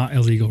not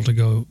illegal to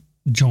go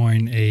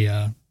join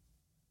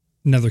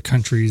another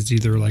country's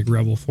either like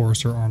rebel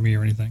force or army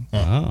or anything.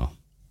 Oh.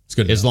 It's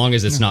good. As long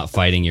as it's not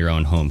fighting your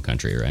own home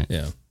country, right?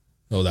 Yeah.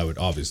 Oh, that would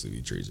obviously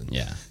be treason.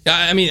 Yeah.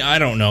 I mean, I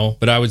don't know,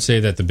 but I would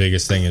say that the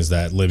biggest thing is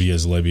that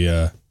Libya's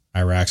Libya,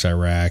 Iraq's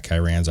Iraq,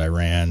 Iran's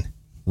Iran,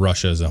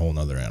 Russia's a whole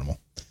nother animal.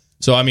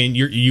 So, I mean,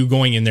 you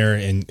going in there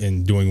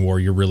and doing war,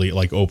 you're really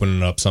like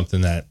opening up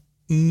something that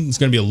it's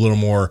going to be a little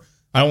more,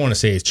 I don't want to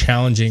say it's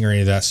challenging or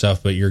any of that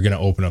stuff, but you're going to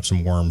open up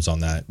some worms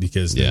on that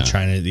because in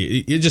China,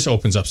 it just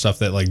opens up stuff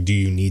that like, do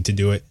you need to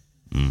do it?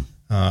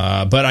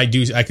 But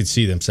I could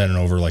see them sending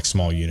over like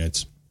small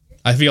units.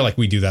 I feel like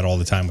we do that all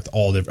the time with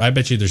all different. I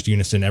bet you there's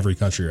units in every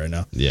country right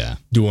now. Yeah,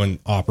 doing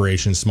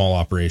operations, small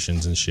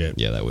operations and shit.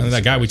 Yeah, that would. And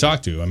that guy we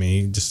talked to, I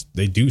mean,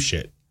 they do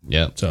shit.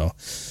 Yeah. So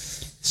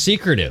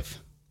secretive.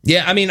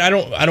 Yeah, I mean, I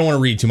don't want to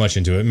read too much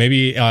into it.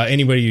 Maybe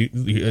anybody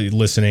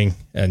listening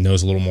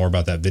knows a little more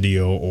about that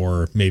video,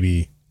 or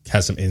maybe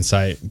has some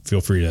insight.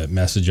 Feel free to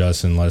message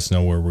us and let us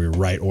know where we're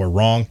right or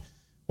wrong,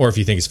 or if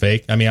you think it's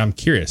fake. I mean, I'm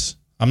curious.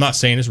 I'm not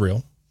saying it's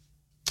real,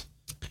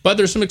 but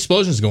there's some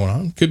explosions going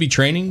on. Could be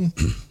training.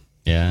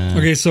 Yeah.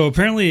 Okay, so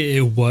apparently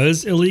it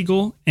was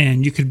illegal,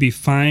 and you could be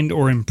fined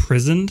or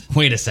imprisoned.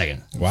 Wait a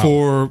second. Wow.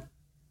 For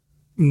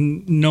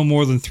no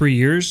more than 3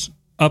 years,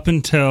 up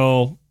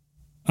until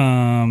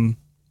what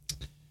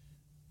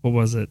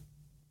was it?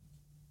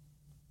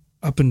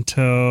 Up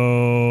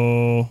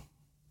until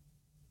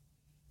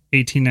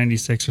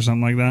 1896 or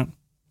something like that,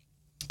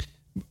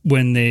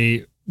 when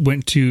they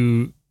went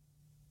to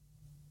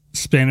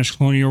Spanish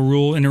colonial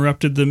rule,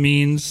 interrupted the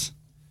means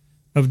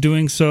of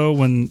doing so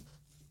when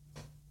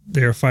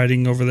they're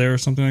fighting over there or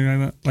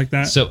something like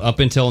that. So up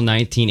until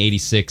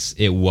 1986,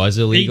 it was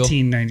illegal.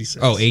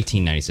 1896. Oh,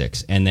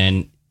 1896, and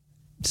then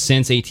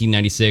since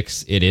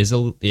 1896, it is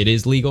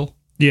legal.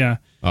 Yeah,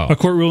 Oh. A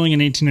court ruling in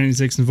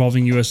 1896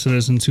 involving U.S.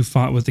 citizens who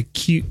fought with the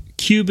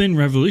Cuban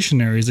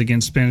revolutionaries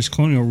against Spanish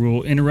colonial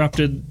rule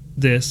interrupted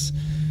this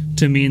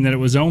to mean that it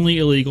was only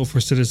illegal for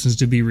citizens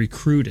to be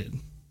recruited,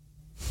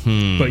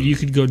 but you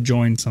could go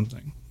join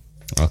something.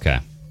 Okay,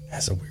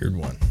 that's a weird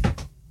one.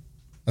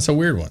 That's a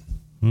weird one.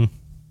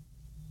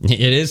 It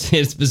is.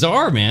 It's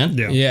bizarre, man.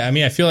 Yeah. I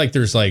mean, I feel like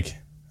there's like,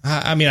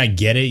 I mean, I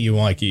get it. You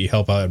want you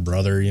help out a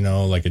brother, you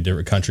know, like a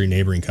different country,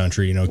 neighboring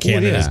country. You know,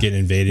 Canada's getting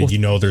invaded. Well, you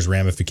know, there's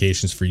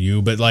ramifications for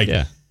you, but like,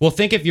 Well,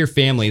 think of your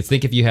family.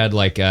 Think if you had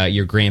like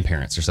your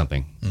grandparents or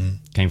something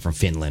came from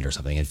Finland or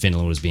something, and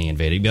Finland was being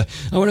invaded. You'd be like,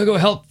 I want to go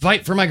help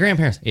fight for my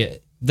grandparents. Yeah,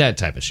 that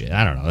type of shit.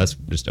 I don't know. That's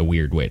just a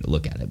weird way to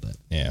look at it, but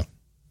yeah,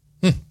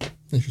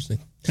 interesting.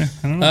 Yeah,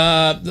 I don't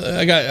know.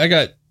 I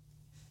got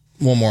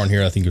one more on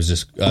here. I think it was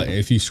just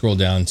if you scroll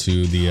down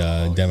to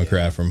the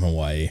Democrat from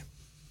Hawaii.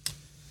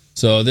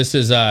 So this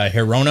is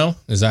Hirono.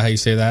 Is that how you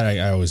say that?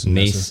 I always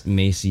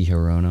Macy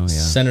Hirono. Yeah,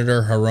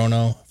 Senator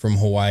Hirono from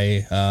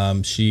Hawaii.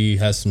 She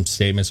has some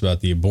statements about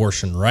the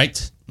abortion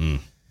right. And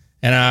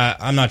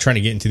I'm not trying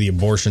to get into the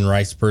abortion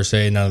rights per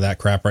se, none of that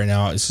crap right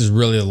now. This is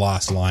really the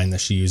last line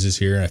that she uses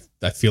here. And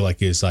I feel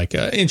like it's like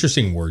an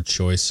interesting word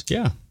choice.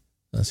 Yeah,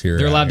 let's hear.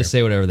 They're allowed to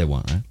say whatever they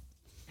want, right?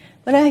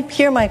 When I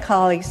hear my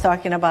colleagues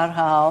talking about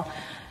how,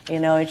 you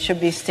know, it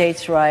should be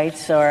states'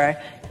 rights or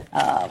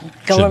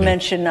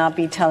government should not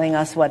be telling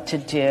us what to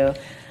do,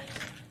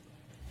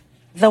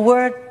 the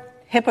word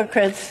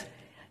hypocrites,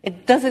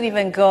 it doesn't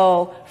even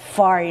go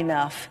far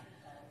enough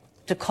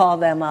to call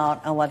them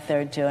out on what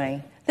they're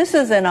doing. This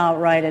is an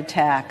outright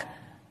attack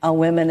on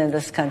women in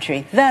this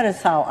country. That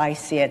is how I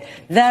see it.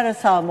 That is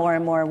how more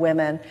and more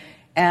women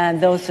and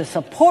those who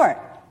support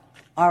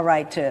our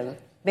right to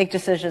make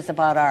decisions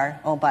about our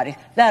own bodies.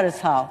 That is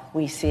how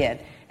we see it.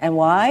 And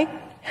why?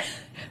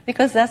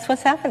 because that's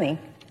what's happening.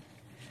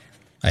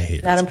 I hate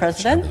it. Madam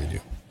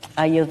President,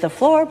 I yield the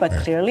floor, but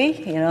clearly,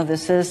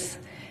 this is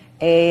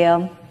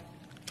a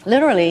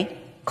literally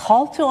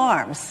call to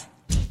arms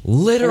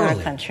in our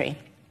country.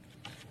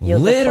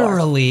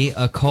 Literally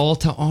a call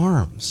to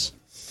arms.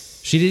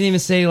 She didn't even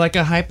say like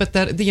a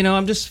hypothetical,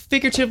 I'm just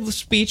figurative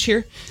speech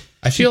here.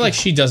 I feel like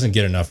she doesn't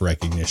get enough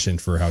recognition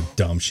for how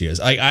dumb she is.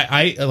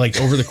 I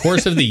like over the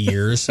course of the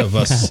years of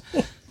us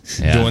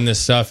doing this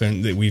stuff,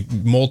 and we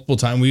multiple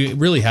times, we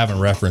really haven't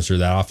referenced her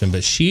that often,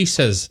 but she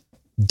says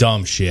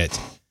dumb shit.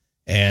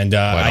 And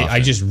I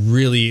just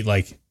really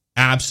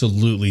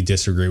absolutely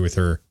disagree with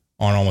her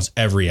on almost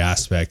every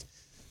aspect.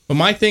 But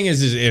my thing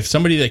is if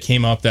somebody that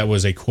came up that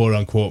was a quote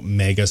unquote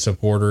mega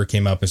supporter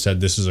came up and said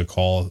this is a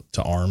call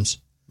to arms,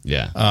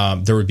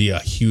 there would be a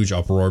huge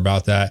uproar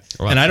about that.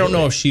 Oh, and I don't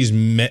know if she's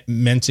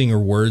mincing her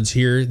words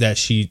here, that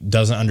she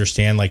doesn't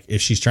understand. Like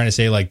if she's trying to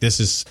say like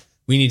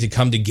we need to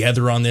come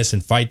together on this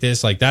and fight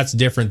this. Like that's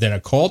different than a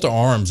call to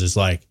arms is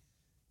like,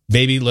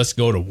 baby, let's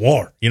go to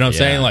war. You know what I'm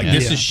saying? Like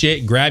this is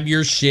shit. Grab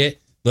your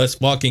shit. Let's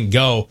fucking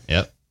go.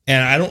 Yep.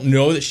 And I don't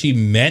know that she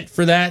meant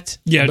for that.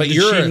 Yeah, but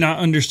did she not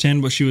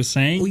understand what she was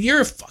saying? Well,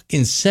 you're a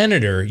fucking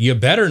senator. You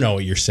better know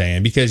what you're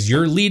saying because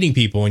you're leading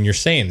people and you're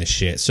saying this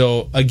shit.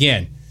 So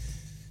again,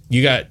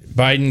 you got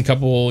Biden a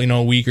couple,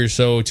 a week or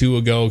so, two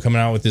ago, coming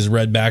out with his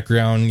red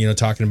background,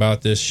 talking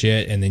about this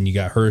shit. And then you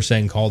got her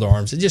saying call to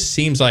arms. It just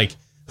seems like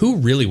who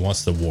really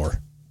wants the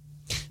war?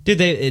 Dude,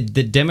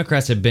 the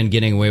Democrats have been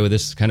getting away with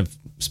this kind of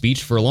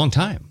speech for a long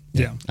time.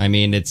 Yeah. I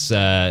mean, it's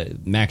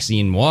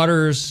Maxine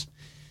Waters,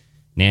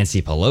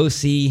 Nancy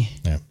Pelosi,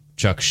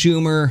 Chuck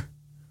Schumer.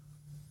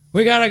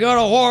 We got to go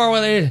to war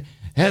with it.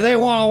 If they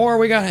want a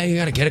war, you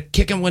got to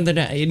kick them when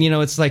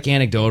it's like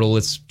anecdotal.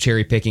 It's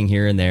cherry picking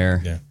here and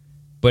there. Yeah.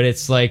 But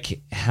it's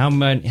like, how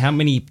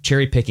many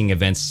cherry picking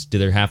events do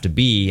there have to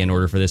be in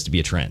order for this to be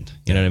a trend?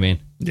 You know what I mean?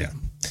 Yeah.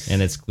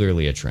 And it's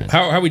clearly a trend.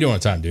 How are we doing on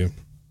time, dude?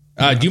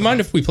 Do you mind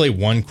if we play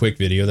one quick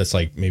video that's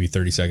like maybe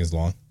 30 seconds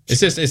long?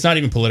 It's not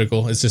even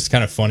political. It's just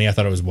kind of funny. I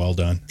thought it was well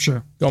done.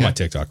 Sure. Go on my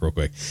TikTok real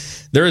quick.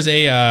 There is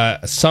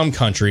some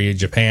country,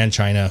 Japan,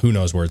 China, who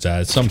knows where it's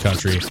at. It's some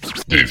country.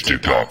 Dave's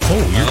TikTok.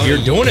 Oh,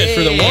 you're doing it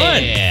for the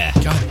one. Yeah.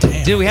 God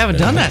damn. Dude, we haven't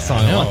done that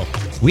song. No.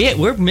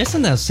 We're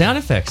missing those sound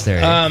effects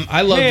there.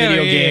 I love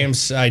video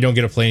games. I don't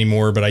get to play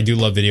anymore, but I do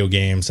love video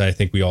games. I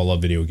think we all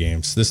love video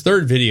games. This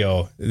third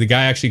video, the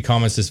guy actually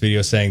comments this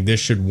video saying this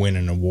should win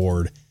an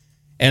award.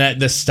 And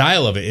the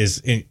style of it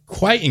is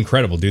quite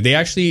incredible, dude. They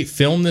actually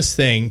filmed this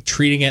thing,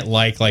 treating it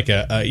like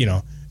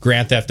a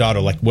Grand Theft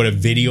Auto, like what a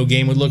video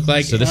game would look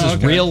like. So this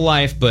is real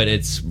life, but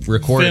it's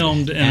recorded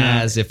filmed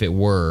as if it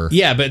were.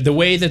 Yeah, but the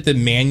way that the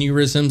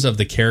mannerisms of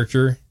the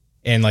character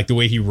and like the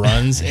way he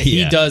runs,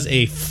 he does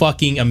a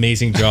fucking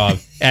amazing job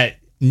at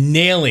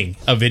nailing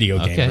a video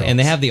game. Okay, and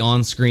they have the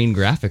on-screen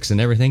graphics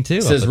and everything too.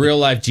 It says real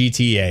life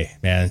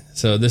GTA, man.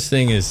 So this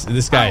thing is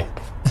this guy.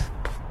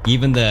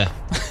 Even the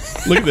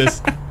look at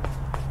this.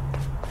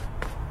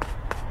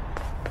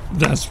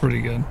 That's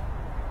pretty good.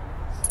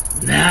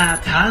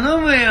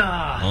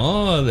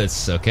 Oh,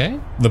 that's okay.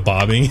 The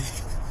bobbing.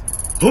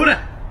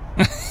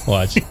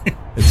 Watch.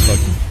 It's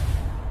fucking.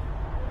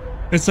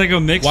 It's like a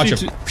mix. Watch it.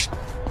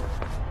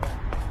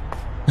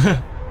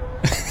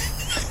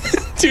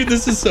 Dude,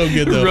 this is so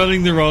good though.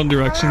 Running the wrong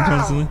direction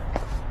constantly.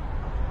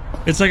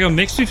 It's like a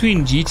mix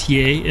between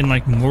GTA and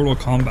like Mortal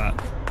Kombat.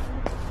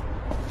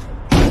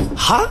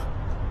 Huh?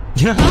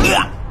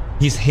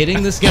 He's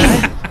hitting this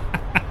guy.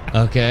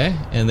 Okay,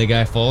 and the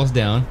guy falls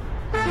down.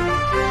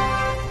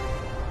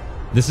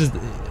 This is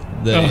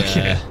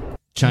the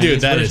Chinese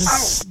dude, that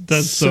version?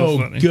 that's so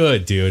funny.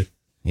 Good, dude.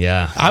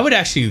 Yeah. I would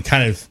actually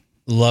kind of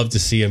love to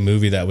see a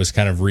movie that was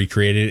kind of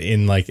recreated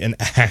in like an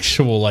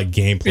actual like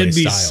gameplay It'd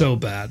be style. so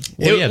bad.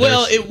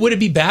 Would it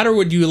be bad, or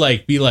would you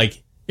like be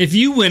like, if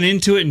you went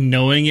into it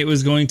knowing it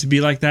was going to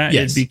be like that,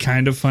 Yes. it'd be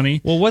kind of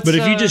funny. Well, but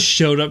if you just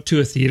showed up to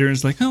a theater and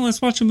it's like, oh,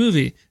 let's watch a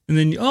movie, and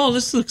then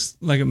this looks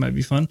like it might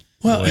be fun.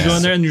 Well, you go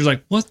in there and you're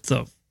like, what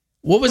the?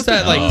 What was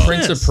that like?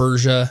 Prince of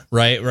Persia,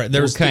 right?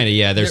 There's kind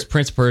of There's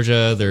Prince of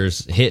Persia.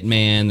 There's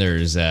Hitman.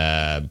 There's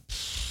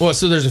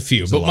so there's a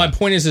few. But my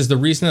point is the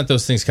reason that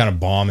those things kind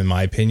of bomb, in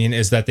my opinion,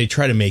 is that they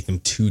try to make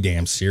them too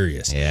damn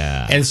serious.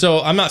 Yeah. And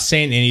so I'm not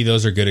saying any of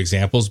those are good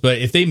examples, but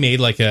if they made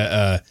like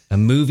a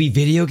movie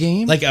video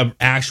game, like an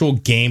actual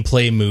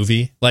gameplay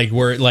movie, like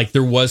where like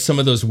there was some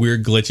of those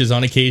weird glitches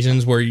on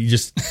occasions where you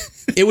just,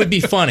 it would be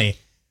funny.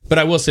 But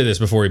I will say this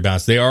before we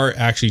bounce. They are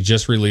actually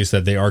just released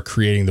that they are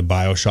creating the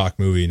BioShock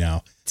movie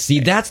now.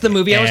 See, that's the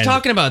movie I was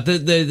talking about.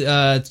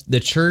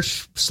 The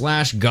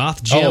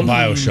church/goth gym. Oh,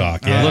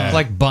 BioShock. Yeah. Looked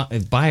like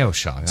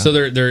BioShock. Huh? So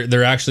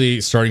they're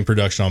actually starting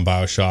production on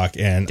BioShock,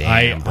 and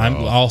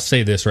I'll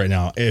say this right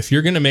now: if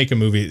you're going to make a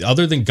movie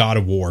other than God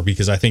of War,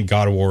 because I think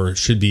God of War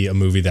should be a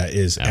movie that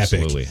is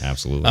absolutely, epic.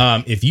 Absolutely.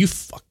 If you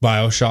fuck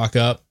BioShock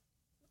up,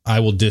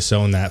 I will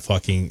disown that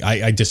fucking.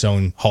 I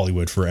disown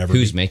Hollywood forever.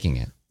 Who's making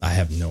it? I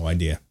have no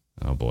idea.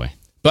 Oh boy.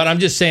 But I'm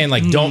just saying,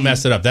 like, don't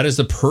mess it up. That is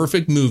the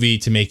perfect movie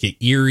to make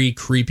it eerie,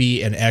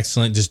 creepy, and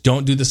excellent. Just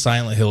don't do the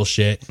Silent Hill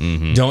shit.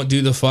 Don't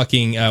do the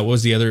fucking what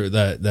was the other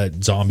the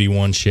zombie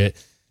one shit.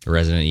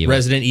 Resident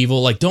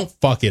Evil. Like, don't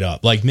fuck it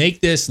up. Like,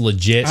 make this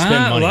legit. Spend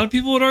money. A lot of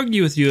people would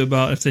argue with you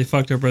about if they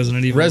fucked up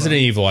Resident Evil.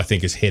 Evil, I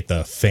think, has hit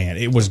the fan.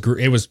 It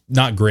was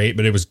not great,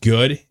 but it was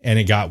good, and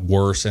it got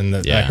worse. And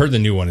I heard the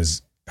new one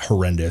is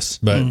horrendous,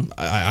 but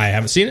I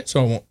haven't seen it,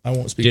 so I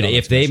won't speak. Dude,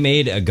 if they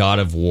made a God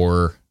of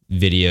War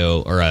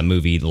video or a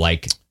movie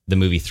like the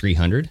movie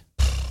 300,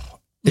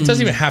 it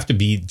doesn't even have to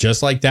be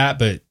just like that,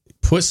 but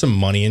put some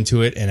money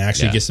into it and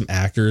actually get some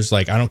actors.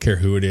 Like, I don't care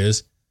who it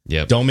is.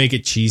 Yep. Don't make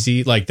it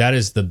cheesy. Like, that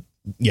is that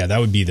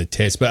would be the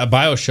tits. But a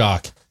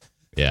BioShock,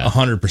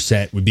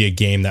 100% would be a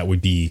game that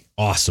would be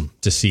awesome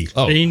to see.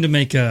 They need to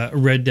make a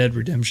Red Dead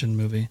Redemption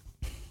movie.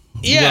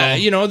 Yeah,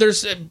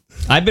 there's.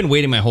 I've been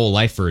waiting my whole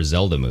life for a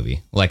Zelda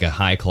movie, like a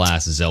high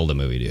class Zelda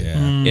movie, dude.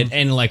 Yeah.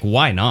 And like,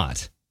 why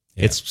not?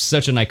 Yeah. It's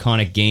such an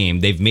iconic game.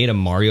 They've made a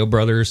Mario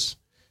Brothers.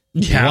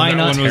 Yeah, why that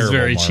not? one was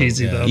very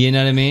cheesy though. You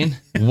know what I mean?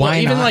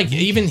 Why not?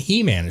 Even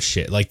He-Man and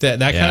shit like that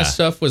kind of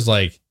stuff was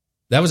like,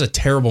 that was a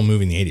terrible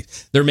movie in the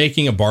 80s. They're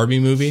making a Barbie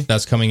movie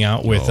that's coming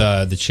out with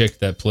the chick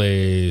that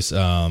plays.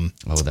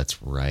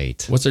 That's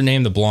right. What's her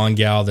name? The blonde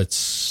gal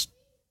that's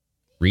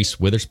Reese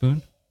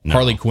Witherspoon. No.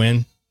 Harley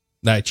Quinn.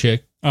 That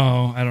chick.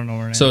 Oh, I don't know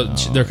her name. So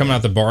they're coming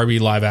out the Barbie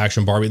live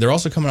action Barbie. They're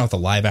also coming out the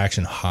live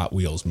action Hot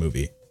Wheels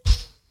movie.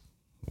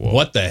 Whoa.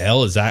 What the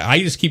hell is that? I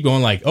just keep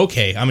going like,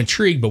 okay, I'm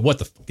intrigued, but what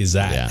the fuck is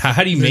that? Yeah.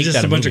 How do you make just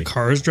that a bunch of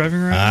cars driving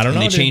around? I don't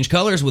know. And they change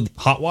colors with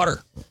hot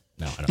water.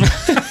 No, I don't know.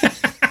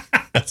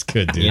 That's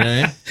good, dude. You know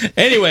what I mean?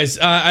 Anyways,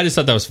 I just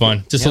thought that was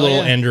fun. Just a little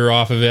ender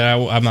off of it.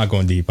 I'm not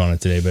going deep on it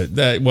today,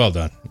 but well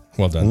done.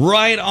 Well done.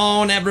 Right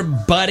on,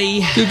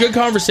 everybody. Dude, good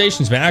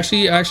conversations, man.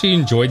 Actually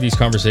enjoyed these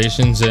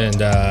conversations,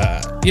 and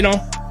I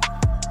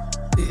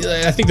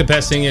think the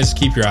best thing is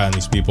keep your eye on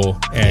these people,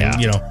 and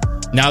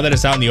now that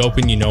it's out in the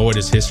open, you know what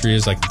his history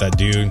is. Like that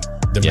dude,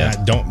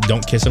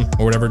 don't kiss him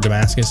or whatever.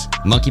 Damascus,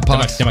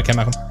 monkeypox,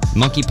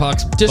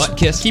 monkeypox, just butt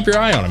kiss. Keep your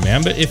eye on him,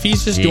 man. But if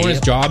he's just doing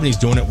his job and he's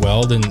doing it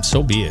well, then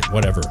so be it.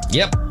 Whatever.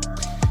 Yep.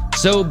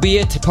 So be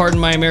it.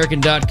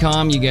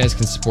 PardonMyAmerican.com. You guys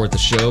can support the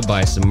show,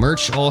 buy some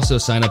merch. Also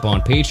sign up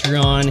on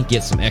Patreon,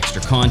 get some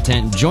extra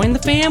content, join the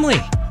family.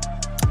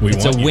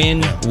 It's a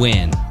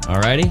win-win.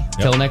 Alrighty?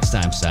 Till next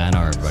time,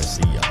 sayonara, everybody.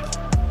 See ya.